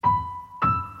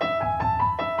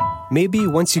Maybe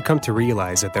once you come to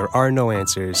realize that there are no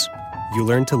answers, you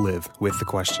learn to live with the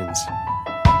questions.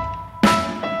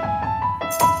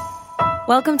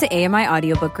 Welcome to AMI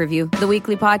Audiobook Review, the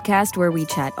weekly podcast where we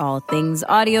chat all things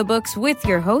audiobooks with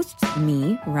your hosts,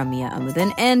 me, Ramya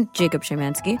Amudan, and Jacob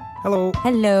Szymanski. Hello.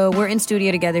 Hello. We're in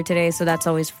studio together today, so that's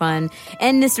always fun.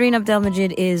 And Nisreen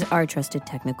Abdelmajid is our trusted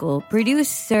technical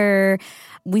producer.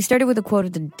 We started with a quote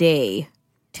of the day.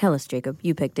 Tell us, Jacob.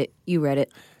 You picked it. You read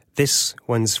it. This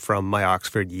one's from My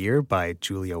Oxford Year by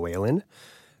Julia Whelan.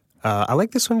 I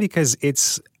like this one because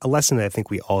it's a lesson that I think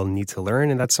we all need to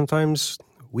learn, and that sometimes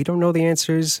we don't know the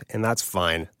answers, and that's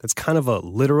fine. That's kind of a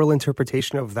literal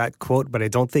interpretation of that quote, but I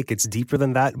don't think it's deeper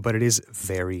than that, but it is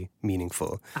very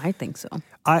meaningful. I think so.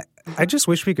 I just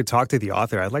wish we could talk to the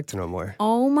author. I'd like to know more.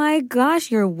 Oh my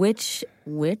gosh, your wish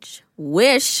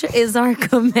is our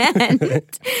command.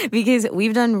 Because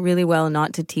we've done really well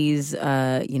not to tease,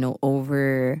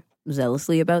 over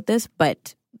zealously about this,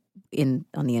 but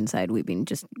on the inside, we've been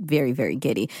just very, very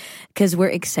giddy because we're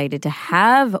excited to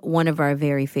have one of our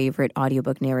very favorite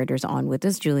audiobook narrators on with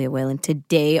us, Julia Whelan,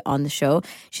 today on the show.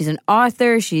 She's an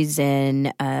author. She's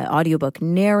an audiobook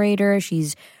narrator.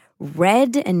 She's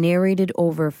read and narrated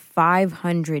over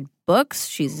 500 books.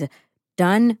 She's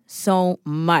done so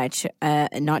much,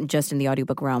 not just in the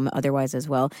audiobook realm, otherwise as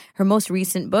well. Her most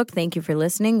recent book, Thank You for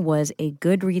Listening, was a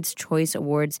Goodreads Choice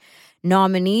Awards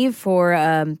nominee for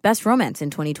Best Romance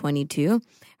in 2022.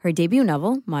 Her debut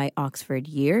novel, My Oxford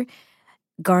Year,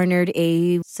 garnered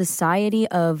a Society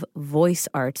of Voice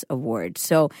Arts Award.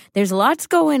 So there's lots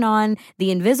going on.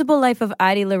 The Invisible Life of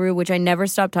Addie LaRue, which I never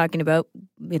stop talking about.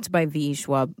 It's by V.E.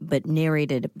 Schwab, but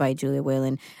narrated by Julia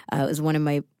Whelan. Is one of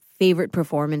my favorite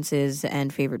performances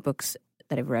and favorite books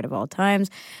that I've read of all times.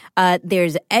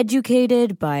 There's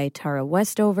Educated by Tara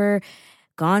Westover,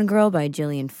 Gone Girl by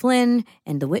Gillian Flynn,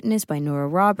 and The Witness by Nora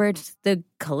Roberts, The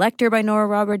Collector by Nora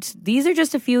Roberts. These are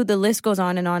just a few. The list goes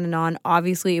on and on and on.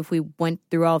 Obviously, if we went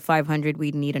through all 500,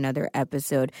 we'd need another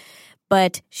episode.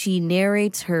 But she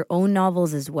narrates her own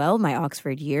novels as well. My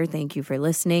Oxford Year, Thank You for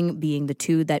Listening, being the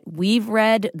two that we've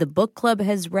read, the book club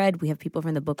has read. We have people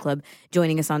from the book club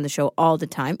joining us on the show all the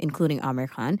time, including Amir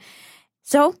Khan.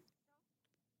 So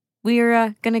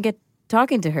we're going to get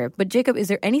talking to her. But Jacob, is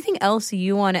there anything else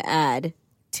you want to add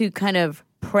to kind of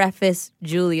preface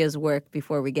Julia's work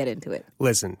before we get into it?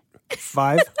 Listen,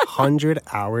 500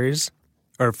 hours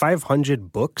or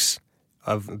 500 books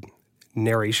of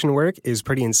narration work is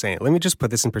pretty insane. Let me just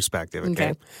put this in perspective,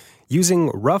 okay? Using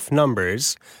rough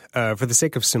numbers, for the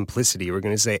sake of simplicity, we're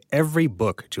going to say every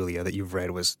book, Julia, that you've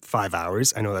read was 5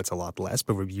 hours. I know that's a lot less,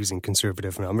 but we're using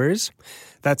conservative numbers.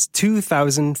 That's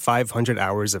 2,500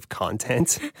 hours of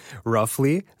content,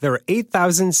 roughly. There are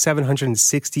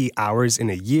 8,760 hours in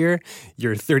a year.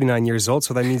 You're 39 years old,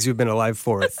 so that means you've been alive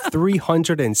for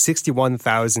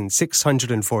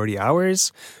 361,640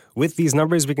 hours. With these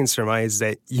numbers, we can surmise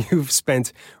that you've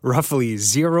spent roughly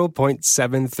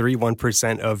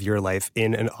 0.731% of your life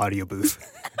in an audio booth.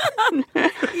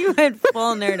 You went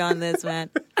full nerd on this, man.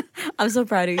 I'm so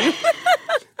proud of you.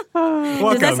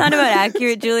 Welcome. Does that sound about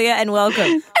accurate, Julia? And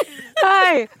welcome.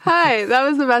 Hi. That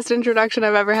was the best introduction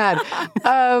I've ever had.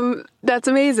 That's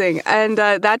amazing. And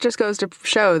that just goes to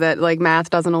show that, math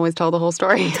doesn't always tell the whole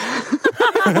story.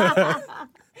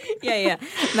 Yeah.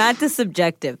 Math is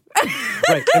subjective.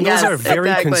 Right, and those are very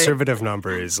exactly. conservative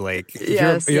numbers. Your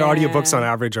audiobooks on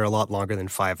average are a lot longer than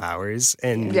 5 hours.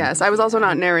 And Yes, I was also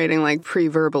not narrating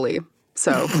pre-verbally,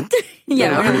 so we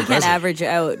can't average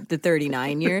out the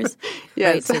 39 years.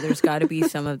 Yes. Right, so there's got to be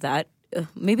some of that.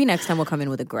 Maybe next time we'll come in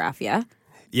with a graph, yeah?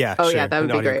 Yeah, Oh, sure. yeah, that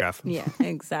would be great. Graph. Yeah,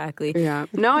 exactly. Yeah.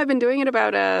 No, I've been doing it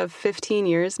about 15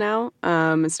 years now.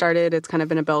 It's kind of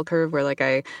been a bell curve where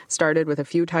I started with a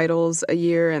few titles a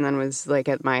year and then was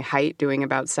at my height doing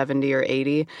about 70 or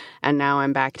 80. And now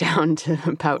I'm back down to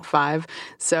about 5.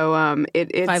 So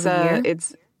it's 5 a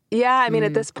year?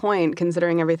 At this point,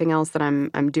 considering everything else that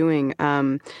I'm doing,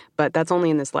 but that's only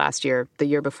in this last year. The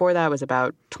year before that was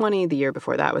about 20. The year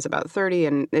before that was about 30.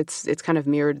 And it's kind of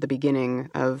mirrored the beginning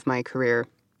of my career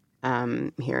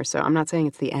here. So I'm not saying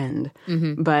it's the end,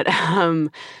 but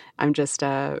I'm just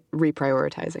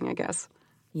reprioritizing, I guess.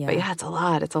 Yeah. But yeah, it's a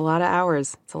lot. It's a lot of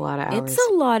hours. It's a lot of hours. It's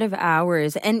a lot of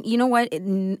hours. And you know what?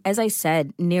 As I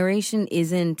said, narration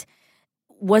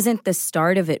wasn't the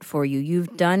start of it for you.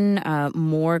 You've done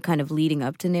more kind of leading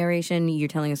up to narration. You're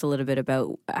telling us a little bit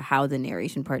about how the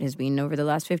narration part has been over the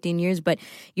last 15 years. But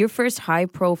your first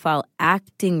high-profile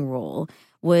acting role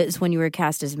was when you were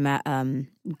cast as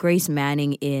Grace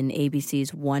Manning in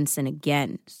ABC's Once and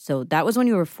Again. So that was when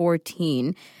you were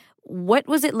 14. What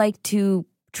was it like to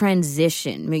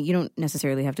transition? I mean, you don't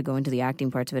necessarily have to go into the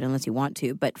acting parts of it unless you want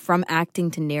to, but from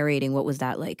acting to narrating, what was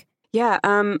that like? Yeah,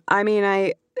 I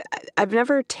mean, I've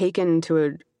never taken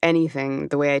to anything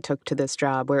the way I took to this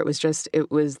job, where it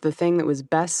was the thing that was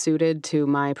best suited to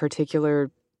my particular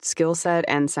skill set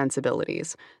and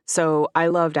sensibilities. So I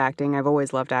loved acting. I've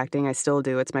always loved acting. I still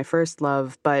do. It's my first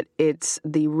love, but it's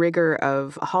the rigor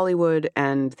of Hollywood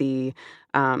and the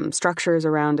structures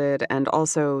around it, and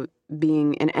also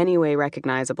being in any way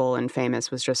recognizable and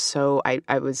famous was just so,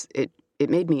 it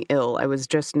made me ill. I was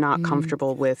just not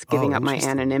comfortable with giving up my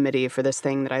anonymity for this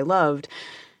thing that I loved.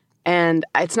 And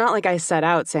it's not like I set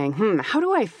out saying, how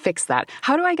do I fix that?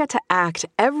 How do I get to act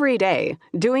every day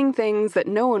doing things that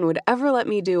no one would ever let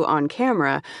me do on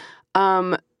camera,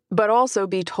 but also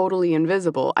be totally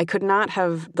invisible? I could not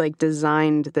have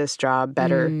designed this job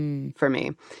better for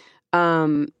me.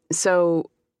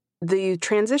 So the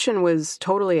transition was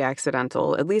totally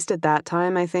accidental, at least at that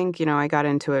time, I think. I got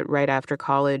into it right after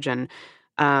college, and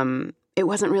it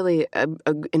wasn't really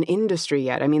an industry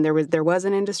yet. I mean, there was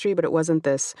an industry, but it wasn't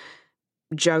this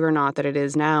juggernaut that it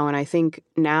is now. And I think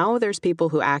now there's people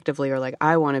who actively are like,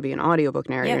 I want to be an audiobook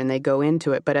narrator, and they go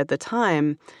into it. But at the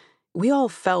time, we all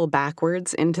fell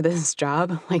backwards into this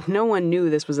job. No one knew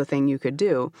this was a thing you could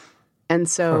do. And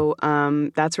so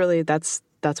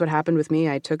that's what happened with me.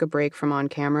 I took a break from on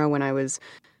camera when I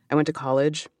went to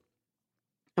college.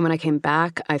 And when I came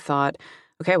back, I thought,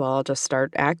 okay, well, I'll just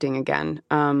start acting again.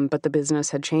 But the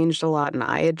business had changed a lot, and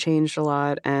I had changed a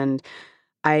lot, and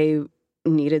I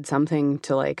needed something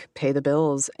to pay the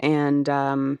bills. And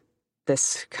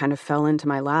this kind of fell into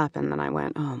my lap, and then I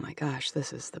went, oh my gosh,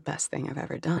 this is the best thing I've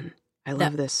ever done. I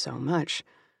love this so much.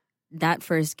 That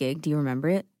first gig, do you remember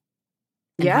it?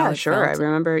 And yeah, sure. Felt? I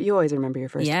remember. You always remember your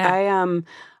first. Yeah.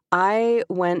 I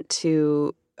went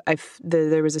to.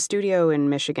 There was a studio in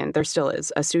Michigan. There still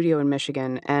is a studio in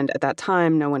Michigan, and at that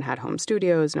time, no one had home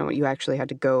studios. No, you actually had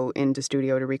to go into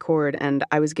studio to record. And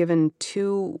I was given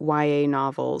 2 YA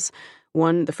novels.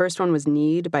 The first one was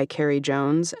Need by Carrie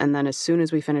Jones, and then as soon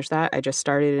as we finished that, I just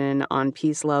started in on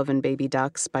Peace, Love, and Baby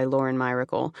Ducks by Lauren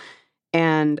Myracle.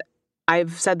 And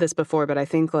I've said this before, but I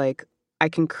think I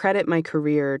can credit my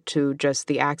career to just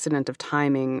the accident of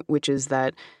timing, which is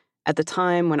that at the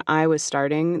time when I was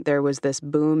starting, there was this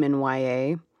boom in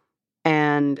YA,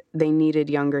 and they needed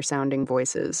younger sounding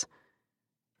voices.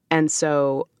 And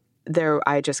so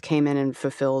I just came in and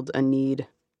fulfilled a need.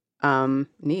 Isn't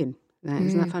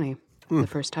that funny? The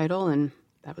first title, and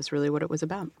that was really what it was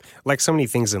about. Like so many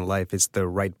things in life, it's the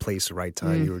right place, right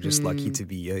time. You were just lucky to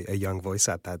be a young voice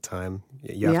at that time.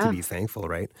 You have to be thankful,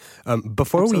 right?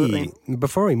 Before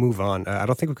we move on, I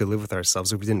don't think we could live with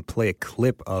ourselves if we didn't play a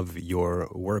clip of your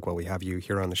work while we have you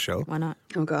here on the show. Why not?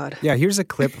 Oh, God. Yeah, here's a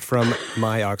clip from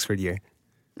my Oxford year.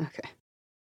 Okay.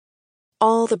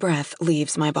 All the breath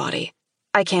leaves my body.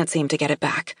 I can't seem to get it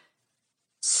back.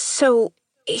 So,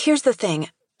 here's the thing.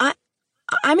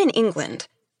 I'm in England.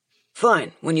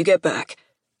 Fine, when you get back.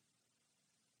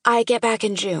 I get back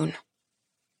in June.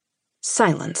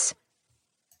 Silence.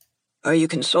 Are you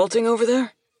consulting over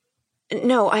there?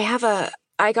 No, I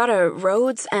got a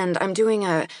Rhodes, and I'm doing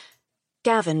a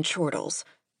Gavin Chortles.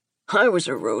 I was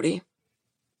a roadie.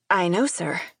 I know,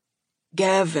 sir.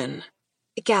 Gavin.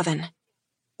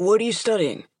 What are you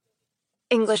studying?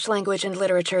 English Language and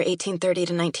Literature, 1830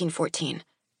 to 1914.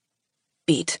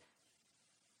 Beat.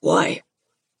 Why?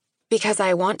 Because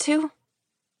I want to?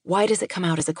 Why does it come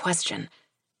out as a question?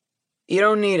 You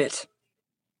don't need it.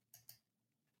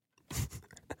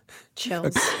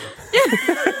 Chills.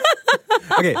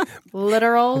 Okay.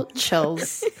 Literal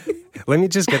chills. Let me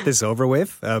just get this over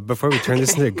with before we turn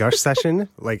this into a gush session.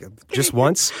 Just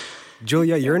once.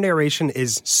 Julia, your narration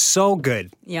is so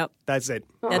good. Yep. That's it.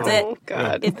 That's it. Oh,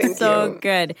 God. It's so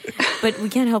good. But we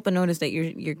can't help but notice that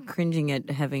you're cringing at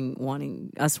wanting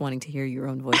to hear your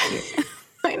own voice here.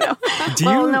 I know.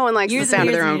 No one likes the sound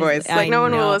of their own voice. No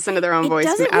one will listen to their own voice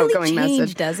in an outgoing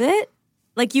message. Does it?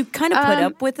 You kind of put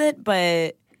up with it,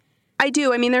 but I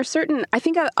do. I mean, there's certain. I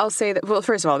think I'll say that. Well,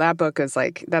 first of all, that book is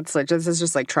this is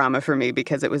just trauma for me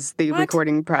because it was the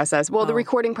recording process. Well, the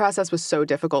recording process was so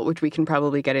difficult, which we can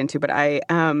probably get into. But I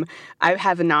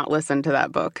have not listened to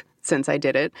that book since I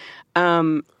did it.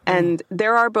 And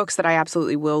there are books that I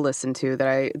absolutely will listen to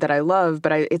that I love,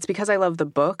 but it's because I love the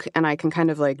book and I can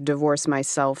kind of divorce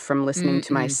myself from listening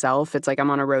to myself. It's I'm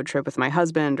on a road trip with my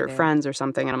husband or friends or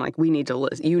something, and I'm like, you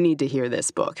need to hear this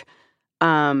book.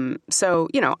 So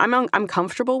I'm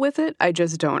comfortable with it. I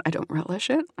just don't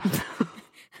relish it.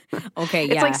 Okay,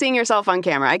 yeah. It's like seeing yourself on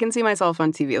camera. I can see myself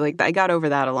on TV. I got over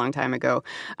that a long time ago,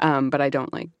 but I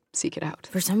don't seek it out.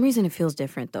 For some reason, it feels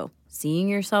different, though. Seeing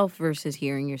yourself versus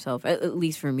hearing yourself, at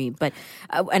least for me. But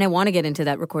and I want to get into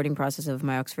that recording process of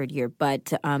my Oxford year.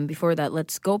 But before that,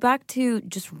 let's go back to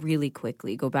just really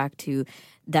quickly, go back to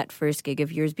that first gig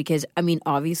of yours. Because, I mean,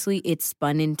 obviously, it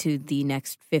spun into the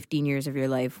next 15 years of your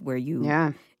life where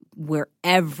where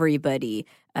everybody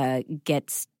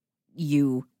gets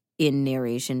you in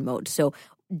narration mode. So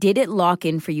did it lock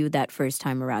in for you that first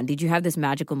time around? Did you have this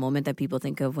magical moment that people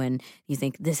think of when you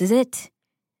think, this is it?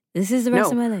 This is the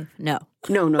rest of my life? No.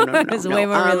 No. It's way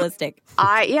more realistic.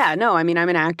 I mean, I'm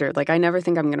an actor. Like, I never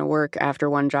think I'm going to work after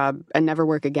one job and never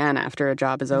work again after a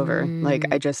job is over. Like,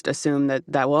 I just assume that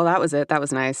well, that was it. That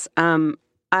was nice. Like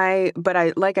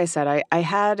I said, I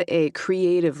had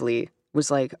creatively was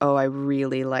like, oh, I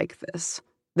really like this.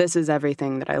 This is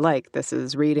everything that I like. This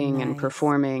is reading and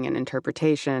performing and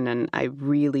interpretation, and I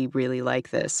really, really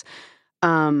like this.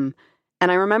 And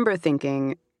I remember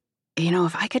thinking,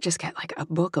 if I could just get like a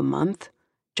book a month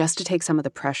just to take some of the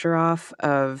pressure off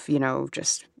of,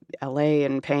 just LA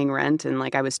and paying rent. And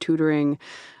like I was tutoring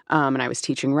and I was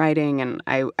teaching writing and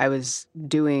I was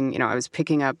doing, I was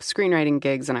picking up screenwriting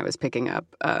gigs and I was picking up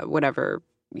whatever,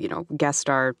 guest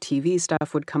star TV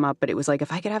stuff would come up. But it was like,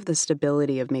 if I could have the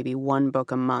stability of maybe one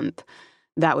book a month,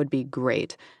 that would be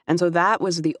great. And so that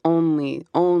was the only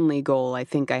goal I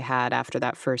think I had after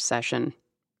that first session.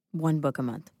 One book a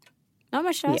month. Not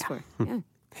much to ask for. Yeah.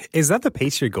 Is that the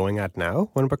pace you're going at now?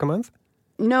 One book a month?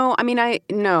 No, I mean,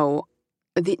 now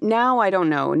I don't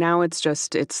know. Now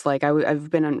it's like I've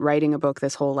been writing a book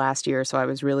this whole last year, so I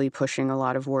was really pushing a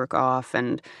lot of work off.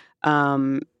 And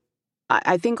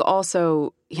I think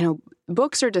also,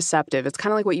 books are deceptive. It's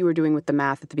kind of like what you were doing with the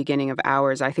math at the beginning of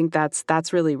hours. I think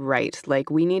that's really right. Like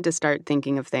we need to start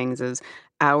thinking of things as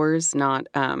hours, not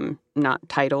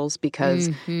titles, because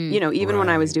even when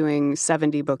I was doing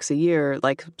 70 books a year,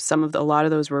 like a lot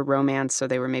of those were romance, so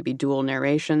they were maybe dual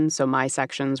narration. So my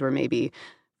sections were maybe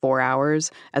 4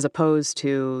 hours, as opposed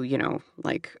to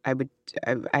like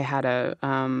I had a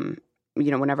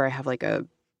whenever I have like a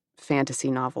fantasy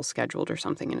novel scheduled or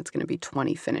something, and it's going to be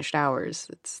 20 finished hours.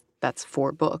 That's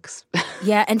 4 books.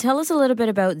 Yeah, and tell us a little bit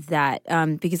about that,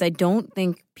 because I don't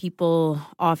think people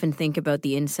often think about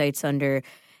the insights under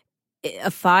a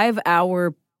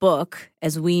 5-hour book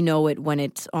as we know it when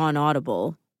it's on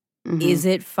Audible. Mm-hmm. Is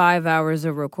it 5 hours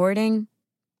of recording?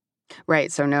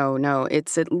 Right. So no,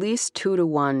 it's at least 2 to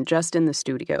 1 just in the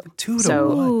studio. 2 to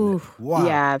 1. Wow.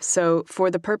 Yeah. So for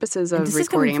the purposes of this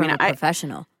recording, is coming from a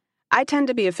professional. I tend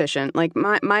to be efficient. Like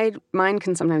mine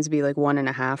can sometimes be like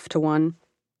 1.5 to 1.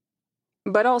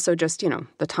 But also just,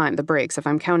 the breaks. If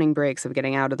I'm counting breaks of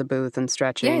getting out of the booth and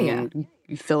stretching and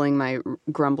filling my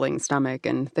grumbling stomach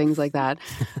and things like that,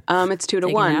 it's 2 to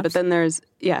 1. Naps.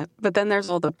 But then there's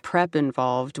all the prep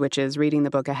involved, which is reading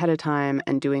the book ahead of time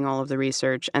and doing all of the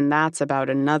research. And that's about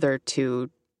another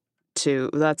 2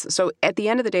 so at the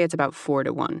end of the day, it's about 4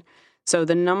 to 1. So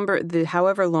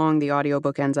however long the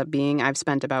audiobook ends up being, I've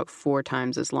spent about 4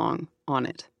 times as long on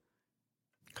it.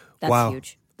 That's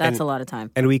huge. That's a lot of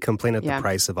time. And we complain at the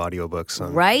price of audiobooks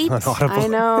on Audible. I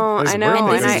know. And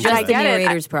this is just the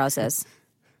narrator's process.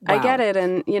 Wow. I get it.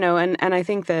 And, and I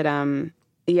think that, I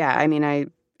mean, I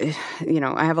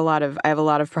have a lot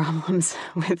of problems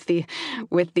with the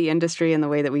industry and the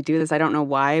way that we do this. I don't know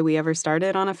why we ever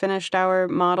started on a finished hour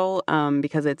model,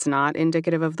 because it's not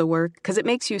indicative of the work, because it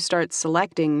makes you start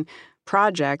selecting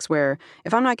projects where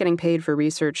if I'm not getting paid for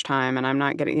research time and I'm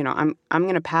not getting, I'm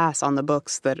going to pass on the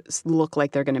books that look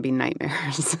like they're going to be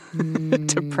nightmares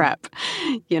to prep,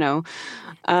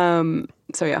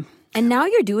 So yeah. And now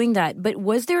you're doing that, but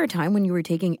was there a time when you were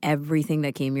taking everything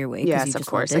that came your way? Yes, of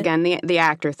course. Again, the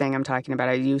actor thing I'm talking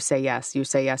about. You say yes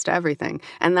to everything,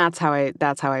 and that's how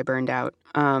I burned out.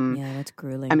 Yeah, that's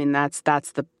grueling. I mean, that's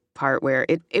the part where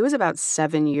it was about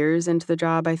 7 years into the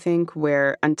job, I think,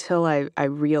 where until I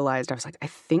realized, I was like, I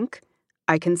think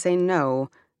I can say no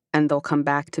and they'll come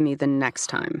back to me the next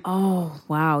time. Oh,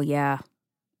 wow, yeah.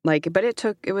 But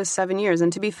it was 7 years.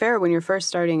 And to be fair, when you're first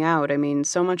starting out, I mean,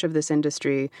 so much of this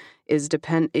industry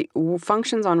it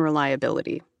functions on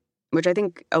reliability, which I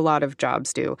think a lot of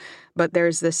jobs do. But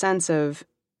there's the sense of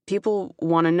people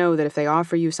want to know that if they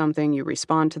offer you something, you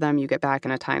respond to them, you get back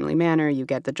in a timely manner, you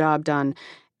get the job done.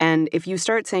 And if you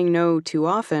start saying no too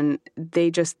often,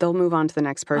 they'll move on to the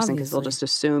next person because they'll just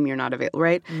assume you're not available,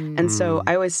 right? And so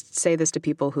I always say this to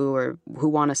people who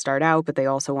want to start out, but they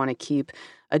also want to keep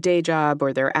a day job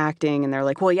or they're acting, and they're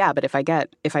like, well, yeah, but if I get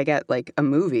like a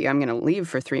movie, I'm going to leave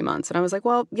for 3 months. And I was like,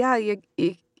 well, yeah,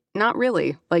 you not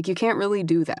really. Like, you can't really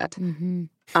do that. Mm-hmm.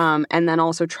 And then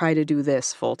also try to do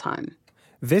this full time.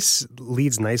 This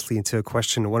leads nicely into a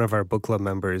question one of our book club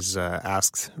members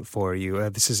asked for you.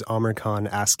 This is Amr Khan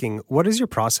asking, what does your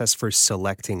process for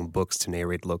selecting books to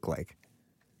narrate look like?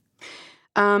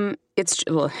 It's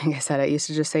like I said, I used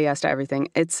to just say yes to everything.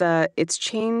 It's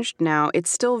changed now.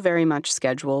 It's still very much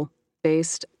schedule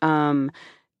based.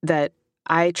 That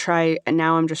I try, and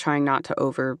now I'm just trying not to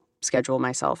over schedule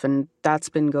myself, and that's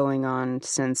been going on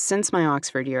since my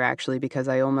Oxford year, actually, because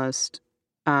I almost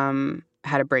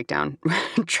had a breakdown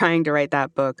trying to write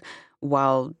that book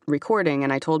while recording,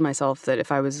 and I told myself that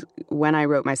when I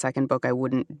wrote my second book, I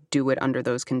wouldn't do it under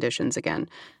those conditions again.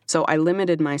 So I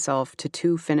limited myself to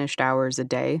 2 finished hours a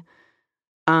day.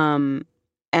 And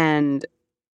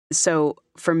so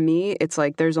for me, it's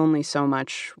like there's only so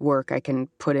much work I can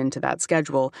put into that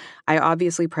schedule. I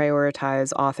obviously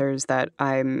prioritize authors that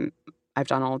I've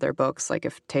done all of their books. Like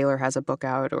if Taylor has a book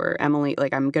out or Emily,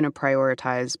 like I'm going to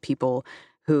prioritize people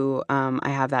who I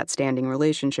have that standing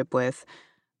relationship with.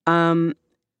 And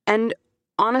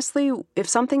honestly, if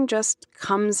something just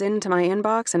comes into my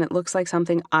inbox and it looks like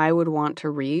something I would want to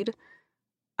read,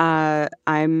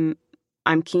 I'm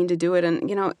keen to do it. And,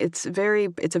 it's a very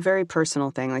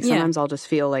personal thing. Like sometimes I'll just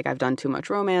feel like I've done too much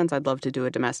romance. I'd love to do a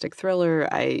domestic thriller.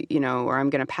 Or I'm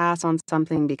going to pass on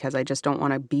something because I just don't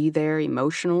want to be there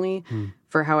emotionally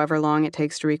for however long it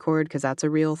takes to record, because that's a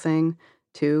real thing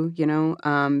too,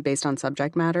 based on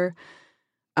subject matter.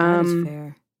 That is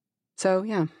fair. So,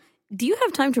 yeah. Do you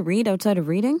have time to read outside of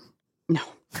reading? No.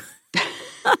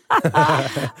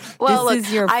 Well, this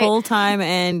is your full time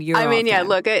and your.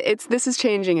 Look, this is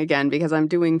changing again because I'm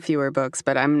doing fewer books,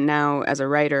 but I'm now as a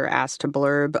writer asked to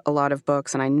blurb a lot of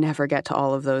books, and I never get to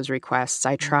all of those requests.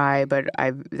 I try, but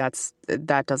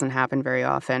that doesn't happen very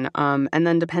often. And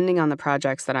then depending on the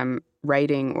projects that I'm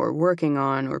writing or working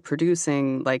on or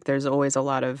producing, like there's always a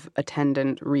lot of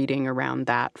attendant reading around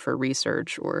that for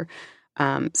research or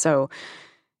so.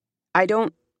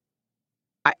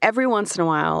 Every once in a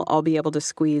while, I'll be able to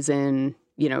squeeze in,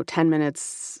 10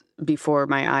 minutes before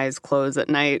my eyes close at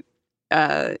night,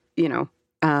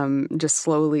 just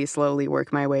slowly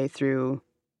work my way through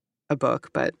a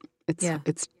book. But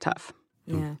it's tough.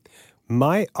 Yeah.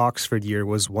 My Oxford year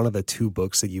was one of the 2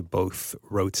 books that you both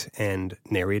wrote and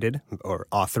narrated or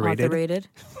authorated.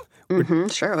 Mm-hmm,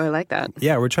 sure, I like that.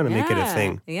 Yeah, we're trying to make it a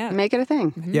thing. Yeah, make it a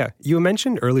thing. Mm-hmm. Yeah, you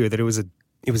mentioned earlier that it was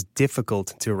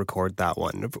difficult to record that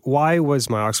one. Why was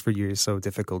my Oxford year so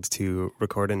difficult to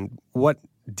record, and what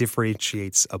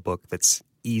differentiates a book that's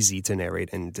easy to narrate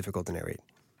and difficult to narrate?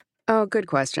 Oh, good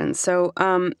question. So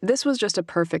this was just a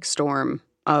perfect storm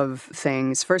of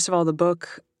things. First of all, the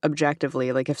book,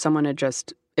 objectively, like if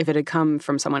it had come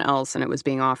from someone else and it was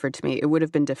being offered to me, it would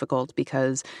have been difficult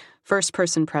because first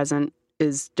person present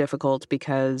is difficult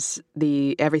because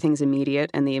everything's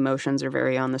immediate and the emotions are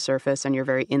very on the surface and you're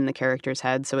very in the character's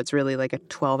head. So it's really like a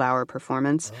 12-hour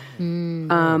performance.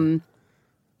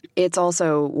 It's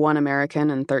also 1 American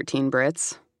and 13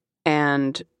 Brits.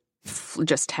 And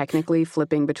just technically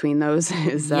flipping between those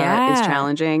is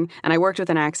challenging. And I worked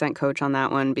with an accent coach on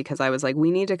that one because I was like,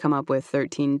 we need to come up with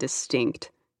 13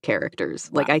 distinct characters.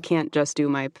 Wow. Like I can't just do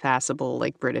my passable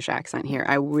like British accent here.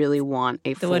 I really want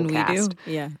a full cast. We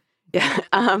do? Yeah. Yeah.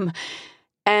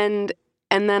 And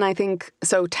then I think,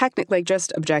 so technically, like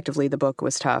just objectively, the book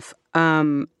was tough.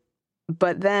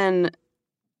 But then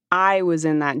I was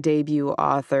in that debut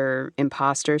author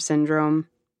imposter syndrome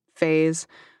phase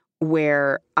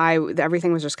where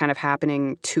everything was just kind of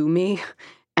happening to me.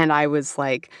 And I was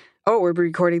like, oh, we're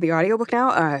recording the audiobook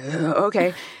now?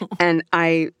 Okay. And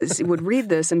I would read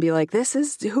this and be like,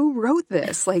 who wrote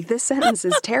this? Like, this sentence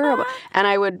is terrible. And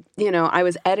I would, I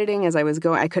was editing as I was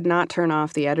going. I could not turn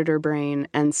off the editor brain.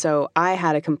 And so I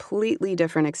had a completely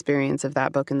different experience of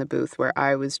that book in the booth where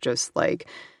I was just like,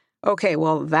 okay,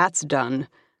 well, that's done.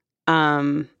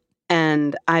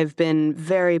 And I've been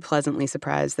very pleasantly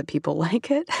surprised that people like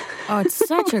it. Oh, it's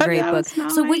such a great book.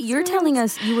 So what you're telling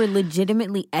us, you were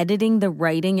legitimately editing the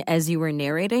writing as you were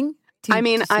narrating?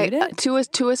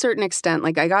 To a certain extent,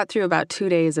 like I got through about 2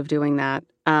 days of doing that.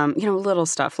 Little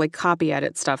stuff like copy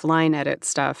edit stuff, line edit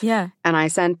stuff. Yeah. And I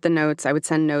sent the notes. I would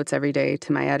send notes every day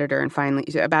to my editor. And finally,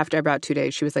 after about 2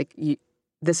 days, she was like,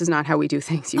 this is not how we do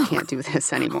things. You can't do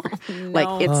this anymore. No.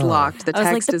 Like it's locked. The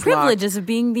text is locked. The privileges of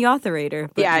being the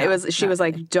author-rater. Yeah, it was. She was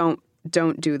like, "Don't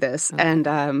do this." Okay. And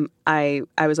I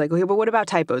was like, "Okay, but what about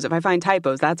typos? If I find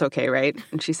typos, that's okay, right?"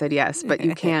 And she said, "Yes, but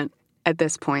you can't at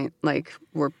this point. Like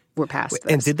we're past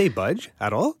this." And did they budge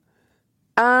at all?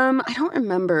 I don't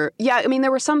remember. Yeah, I mean,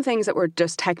 there were some things that were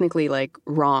just technically like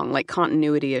wrong, like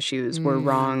continuity issues were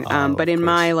wrong. But in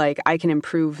my like, I can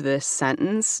improve this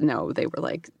sentence. No, they were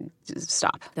like,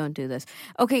 stop. Don't do this.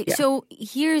 Okay, so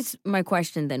here's my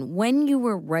question then. When you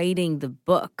were writing the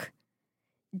book,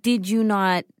 did you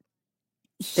not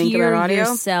Think hear about audio?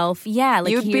 yourself? Yeah,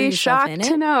 like You'd hear be yourself in shocked it?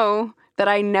 to know that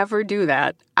I never do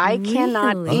that. I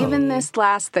cannot, Really? even this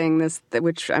last thing,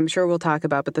 which I'm sure we'll talk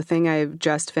about, but the thing I've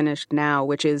just finished now,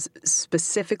 which is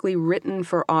specifically written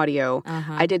for audio,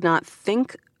 I did not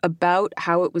think about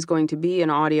how it was going to be in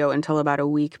audio until about a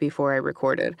week before I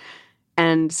recorded.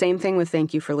 And same thing with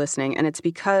Thank You for Listening. And it's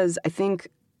because I think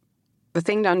the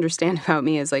thing to understand about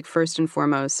me is like, first and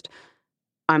foremost,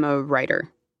 I'm a writer.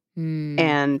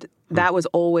 And that was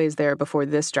always there before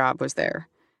this job was there.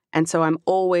 And so I'm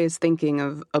always thinking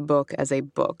of a book as a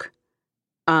book.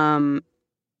 That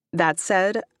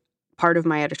said, part of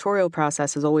my editorial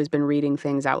process has always been reading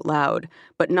things out loud,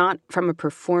 but not from a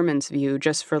performance view,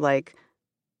 just for like,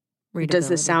 does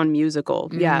this sound musical?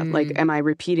 Yeah, like, am I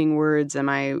repeating words?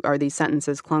 Are these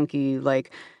sentences clunky?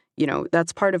 Like, you know,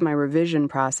 that's part of my revision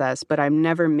process, but I'm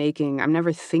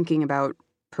never thinking about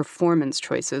performance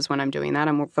choices when I'm doing that.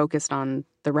 I'm more focused on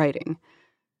the writing.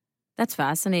 That's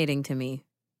fascinating to me.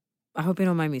 I hope you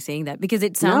don't mind me saying that because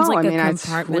it sounds like a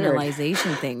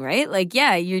compartmentalization thing, right? Like,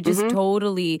 yeah, you're just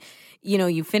totally, you know,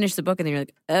 you finish the book and then you're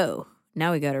like, oh,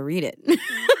 now we got to read it.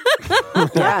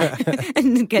 Yeah.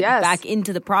 And get back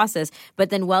into the process.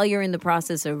 But then while you're in the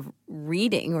process of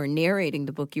reading or narrating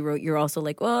the book you wrote, you're also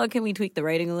like, well, can we tweak the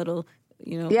writing a little?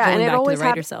 You know, yeah, going and it back always to the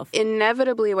writer self.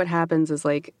 Inevitably, what happens is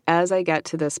like as I get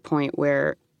to this point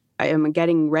where I am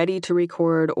getting ready to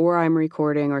record, or I'm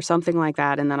recording, or something like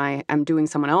that, and then I'm doing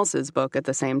someone else's book at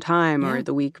the same time, or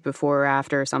the week before or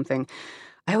after, or something.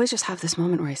 I always just have this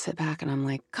moment where I sit back and I'm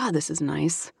like, God, this is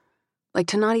nice. Like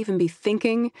to not even be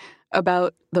thinking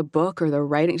about the book or the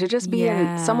writing, to just be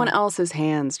in someone else's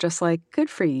hands. Just like, good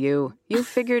for you. You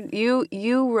figured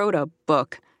you wrote a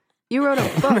book. You wrote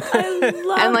a book. I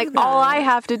love and like that. all I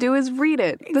have to do is read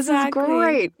it. This is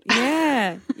great.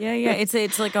 Yeah.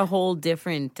 It's like a whole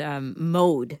different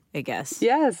mode, I guess.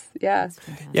 Yes. Yeah.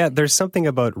 Yeah, there's something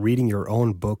about reading your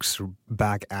own books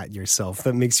back at yourself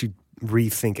that makes you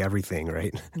rethink everything,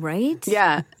 right? Right?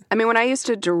 Yeah. I mean, when I used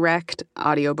to direct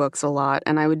audiobooks a lot,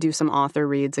 and I would do some author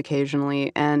reads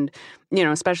occasionally, and, you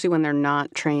know, especially when they're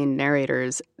not trained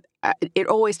narrators, it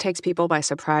always takes people by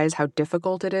surprise how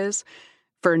difficult it is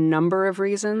for a number of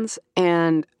reasons.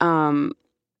 And I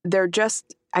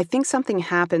think something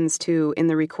happens too in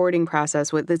the recording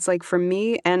process. It's like for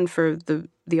me and for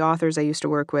the authors I used to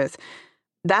work with,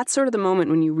 that's sort of the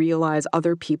moment when you realize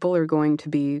other people are going to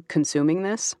be consuming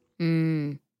this.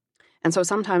 And so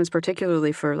sometimes,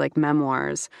 particularly for like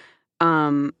memoirs,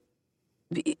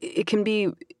 it can be,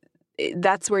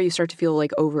 that's where you start to feel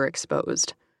like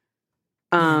overexposed.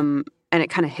 And it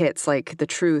kind of hits, like the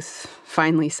truth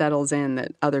finally settles in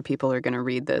that other people are going to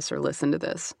read this or listen to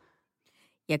this.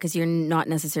 Yeah, because you're not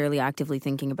necessarily actively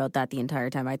thinking about that the entire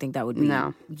time. I think that would be,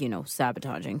 you know,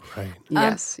 sabotaging. Right.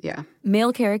 Yes, yeah.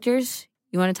 Male characters,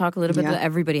 you want to talk a little bit?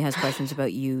 Everybody has questions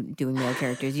about you doing male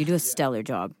characters. You do a stellar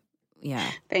job.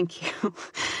 Yeah. Thank you.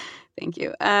 Thank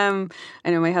you. I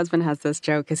know my husband has this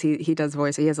joke because he does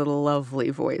voice. He has a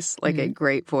lovely voice, like a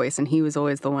great voice. And he was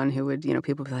always the one who would, you know,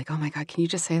 people would be like, oh my God, can you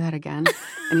just say that again?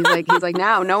 And he's like,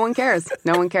 no one cares.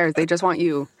 No one cares. They just want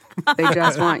you. They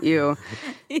just want you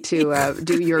to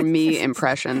do your me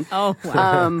impression. Oh,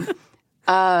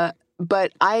 wow.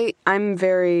 But I'm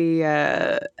very,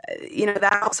 you know,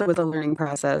 that also was a learning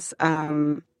process.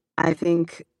 I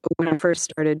think when I first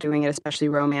started doing it, especially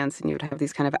romance, and you would have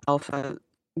these kind of alpha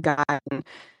guy, and,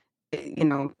 you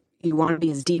know, you want to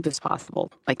be as deep as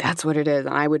possible. Like, that's what it is.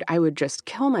 And I would just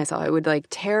kill myself. I would like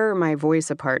tear my voice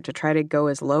apart to try to go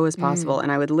as low as possible.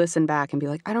 And I would listen back and be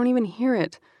like, I don't even hear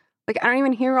it. Like, I don't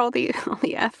even hear all the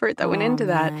effort that went into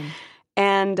that.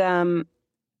 And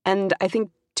I think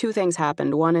two things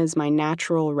happened. One is my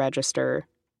natural register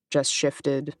just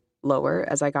shifted lower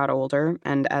as I got older,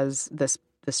 and as this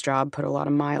job put a lot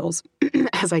of miles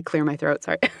as I clear my throat,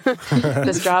 sorry.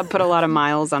 This job put a lot of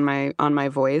miles on my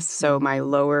voice, so my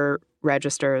lower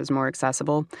register is more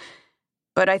accessible.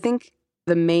 But I think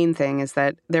the main thing is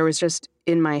that there was just,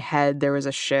 in my head, there was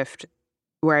a shift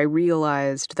where I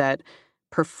realized that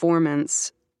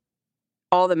performance,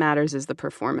 all that matters is the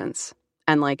performance.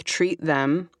 And like treat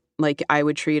them like I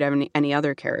would treat any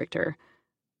other character.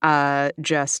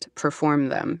 Just perform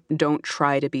them. Don't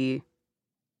try to be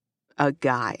a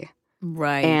guy.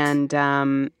 Right. And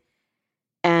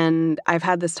I've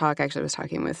had this talk, actually I was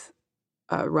talking with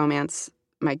Romance,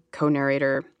 my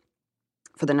co-narrator,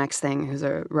 for the next thing, who's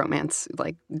a romance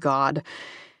like god.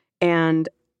 And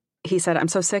he said, I'm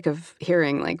so sick of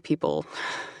hearing like people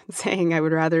saying I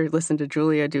would rather listen to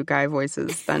Julia do guy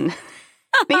voices than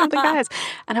any of the guys.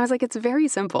 And I was like, it's very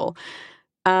simple.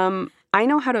 I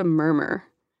know how to murmur.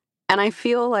 And I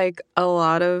feel like a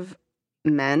lot of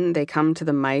men, they come to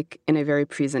the mic in a very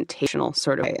presentational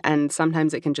sort of way. And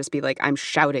sometimes it can just be like, I'm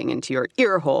shouting into your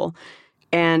ear hole.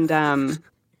 And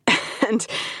and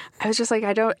I was just like,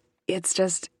 it's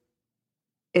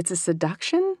a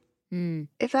seduction.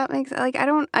 If that makes, like, I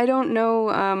don't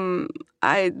know.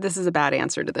 This is a bad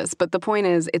answer to this, but the point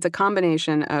is, it's a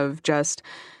combination of just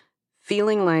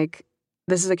feeling like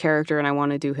this is a character and I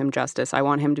want to do him justice. I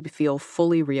want him to feel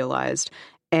fully realized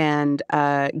and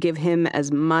give him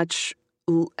as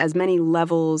many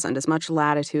levels and as much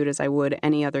latitude as I would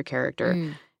any other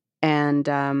character. And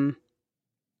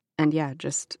yeah,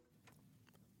 just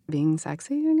being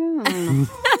sexy again. I don't know.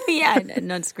 Yeah,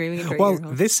 not screaming into well, your ear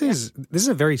hole. this is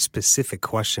a very specific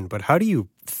question, but how do you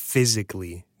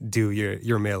physically do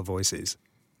your male voices?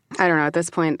 I don't know. At this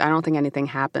point, I don't think anything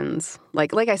happens.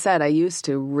 Like I said, I used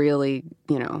to really,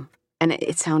 and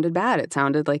it sounded bad. It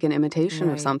sounded like an imitation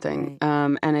of something.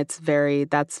 Right. And that's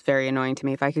very annoying to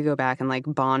me. If I could go back and like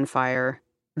bonfire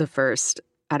the first,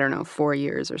 4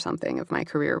 years or something of my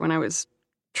career when I was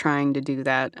trying to do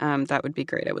that, that would be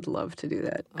great. I would love to do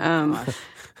that.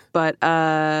 But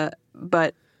I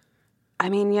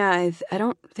mean, yeah, I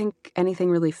don't think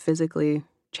anything really physically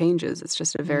changes. It's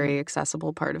just a very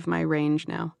accessible part of my range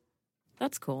now.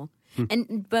 That's cool.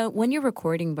 But when you're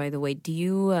recording, by the way, do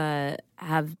you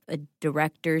have a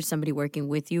director, somebody working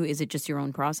with you? Is it just your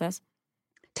own process?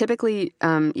 Typically,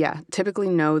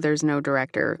 no, there's no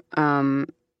director.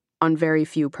 On very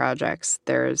few projects,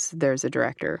 there's a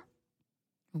director.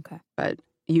 Okay. But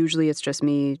usually it's just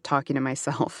me talking to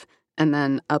myself and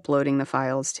then uploading the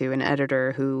files to an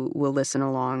editor who will listen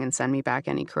along and send me back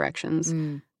any corrections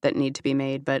that need to be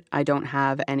made. But I don't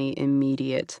have any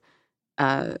immediate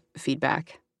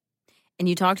feedback. And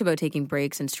you talked about taking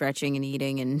breaks and stretching and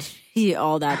eating and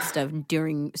all that stuff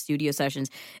during studio sessions.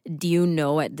 Do you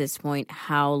know at this point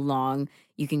how long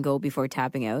you can go before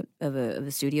tapping out of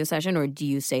a studio session? Or do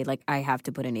you say, like, I have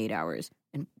to put in 8 hours?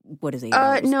 And what is 8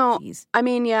 hours? No. Jeez. I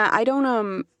mean, yeah, I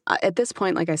don't, at this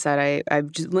point, like I said, I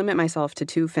just limit myself to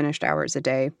 2 finished hours a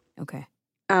day. Okay.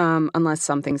 Unless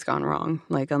something's gone wrong,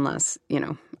 like unless,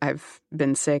 I've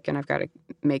been sick and I've got to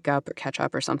make up or catch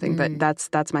up or something. But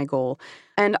that's my goal.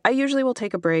 And I usually will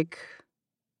take a break.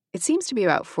 It seems to be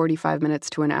about 45 minutes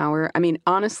to an hour. I mean,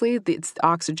 honestly, it's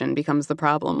oxygen becomes the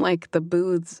problem. Like the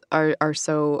booths are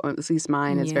so, at least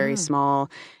mine is very small.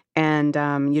 And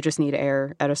you just need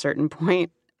air at a certain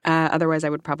point. Otherwise, I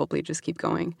would probably just keep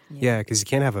going. Yeah, because you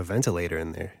can't have a ventilator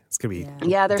in there. It's going to be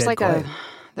there's like quiet.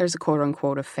 There's a quote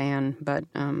unquote a fan, but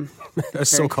a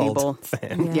so-called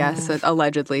fan. Yeah. Yes,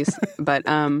 allegedly, but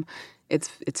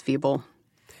it's feeble.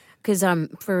 Because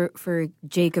for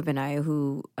Jacob and I,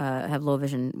 who have low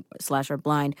vision / are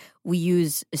blind, we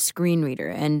use a screen reader.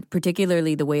 And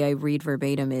particularly the way I read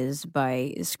verbatim is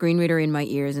by a screen reader in my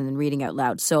ears and then reading out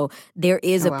loud. So there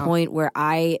is a point where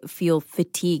I feel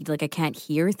fatigued, like I can't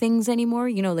hear things anymore.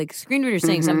 Like screen reader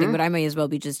saying something, but I may as well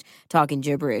be just talking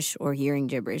gibberish or hearing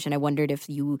gibberish. And I wondered if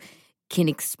you can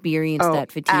experience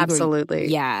that fatigue.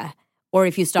 Absolutely. Or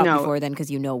if you stop before then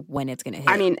because you know when it's going to hit.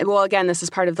 I mean, well, again, this is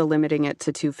part of the limiting it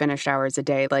to 2 finished hours a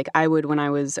day. Like I would, when I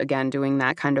was, again, doing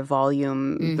that kind of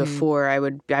volume before, I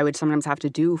would sometimes have to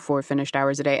do 4 finished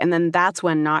hours a day. And then that's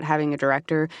when not having a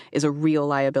director is a real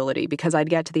liability because I'd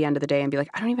get to the end of the day and be like,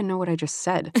 I don't even know what I just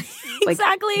said. Like,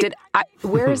 exactly.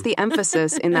 Where is the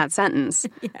emphasis in that sentence?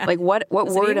 Like what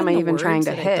word am I even trying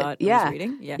to hit?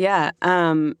 Yeah.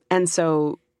 And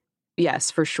so...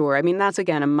 Yes, for sure. I mean, that's,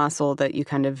 again, a muscle that you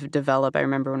kind of develop. I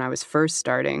remember when I was first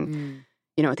starting,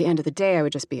 at the end of the day, I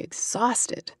would just be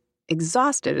exhausted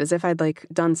as if I'd like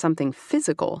done something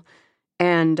physical.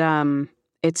 And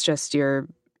it's just your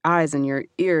eyes and your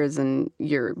ears and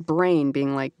your brain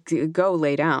being like, go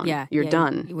lay down. You're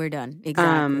done. We're done.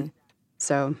 Exactly.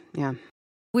 So, yeah.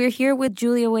 We're here with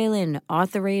Julia Whelan,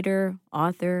 author,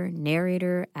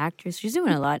 narrator, actress. She's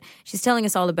doing a lot. She's telling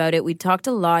us all about it. We talked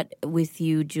a lot with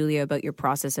you, Julia, about your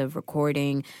process of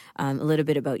recording, a little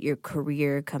bit about your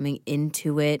career coming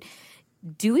into it. Where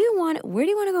do you want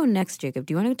to go next, Jacob?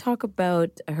 Do you want to talk about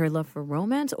her love for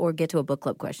romance or get to a book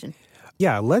club question?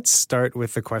 Yeah, let's start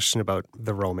with the question about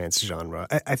the romance genre.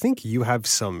 I think you have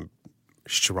some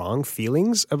strong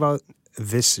feelings about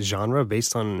this genre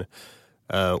based on...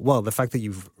 the fact that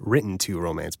you've written 2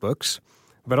 romance books,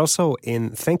 but also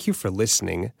thank you for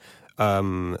listening.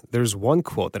 there's one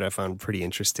quote that I found pretty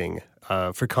interesting.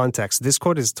 For context, this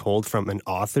quote is told from an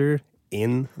author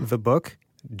in the book,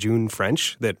 June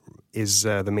French, that is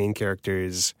the main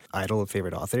character's idol,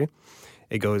 favorite author.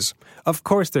 It goes, "Of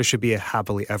course there should be a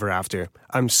happily ever after.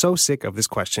 I'm so sick of this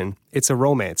question. It's a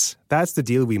romance. That's the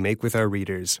deal we make with our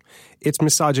readers. It's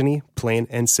misogyny, plain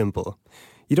and simple.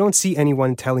 You don't see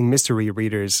anyone telling mystery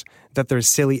readers that they're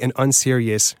silly and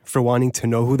unserious for wanting to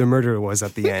know who the murderer was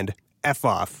at the end. F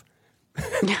off."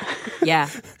 Yeah.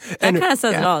 That kind of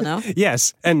says it all, no?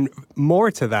 Yes. And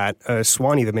more to that,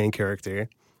 Swanee, the main character,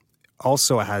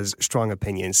 also has strong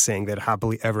opinions saying that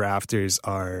happily ever afters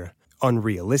are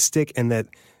unrealistic and that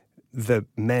the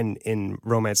men in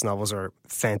romance novels are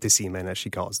fantasy men, as she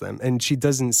calls them. And she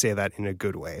doesn't say that in a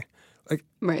good way. Like,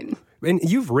 Right. And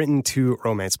you've written 2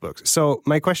 romance books. So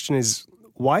my question is,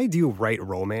 why do you write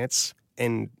romance?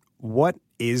 And what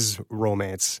is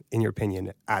romance, in your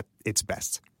opinion, at its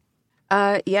best?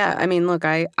 Yeah, I mean, look,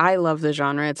 I love the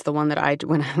genre. It's the one that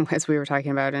as we were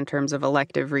talking about in terms of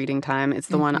elective reading time, it's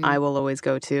the one I will always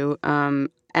go to.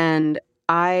 And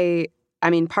I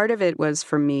mean, part of it was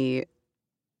for me,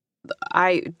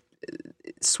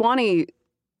 Swanee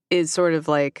is sort of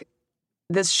like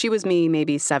this. She was me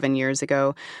maybe 7 years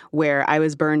ago, where I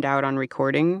was burned out on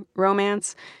recording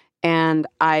romance. And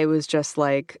I was just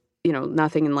like,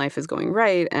 nothing in life is going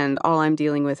right. And all I'm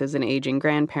dealing with is an aging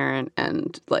grandparent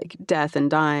and like death and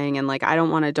dying. And like, I don't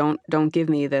want to, don't give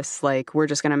me this, like, we're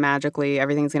just going to magically,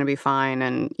 everything's going to be fine.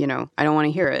 And, I don't want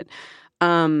to hear it.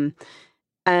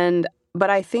 But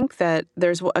I think that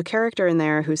there's a character in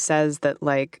there who says that,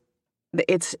 like,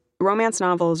 it's romance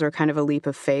novels are kind of a leap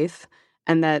of faith,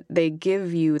 and that they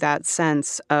give you that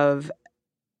sense of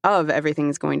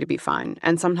everything's going to be fine.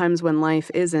 And sometimes when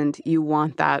life isn't, you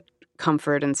want that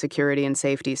comfort and security and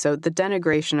safety. So the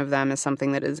denigration of them is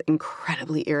something that is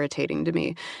incredibly irritating to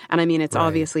me. And I mean, it's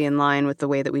obviously in line with the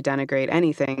way that we denigrate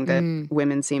anything that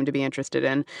women seem to be interested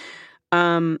in.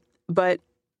 But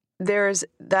there's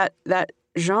that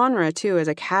genre too as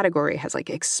a category has like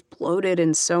exploded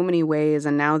in so many ways,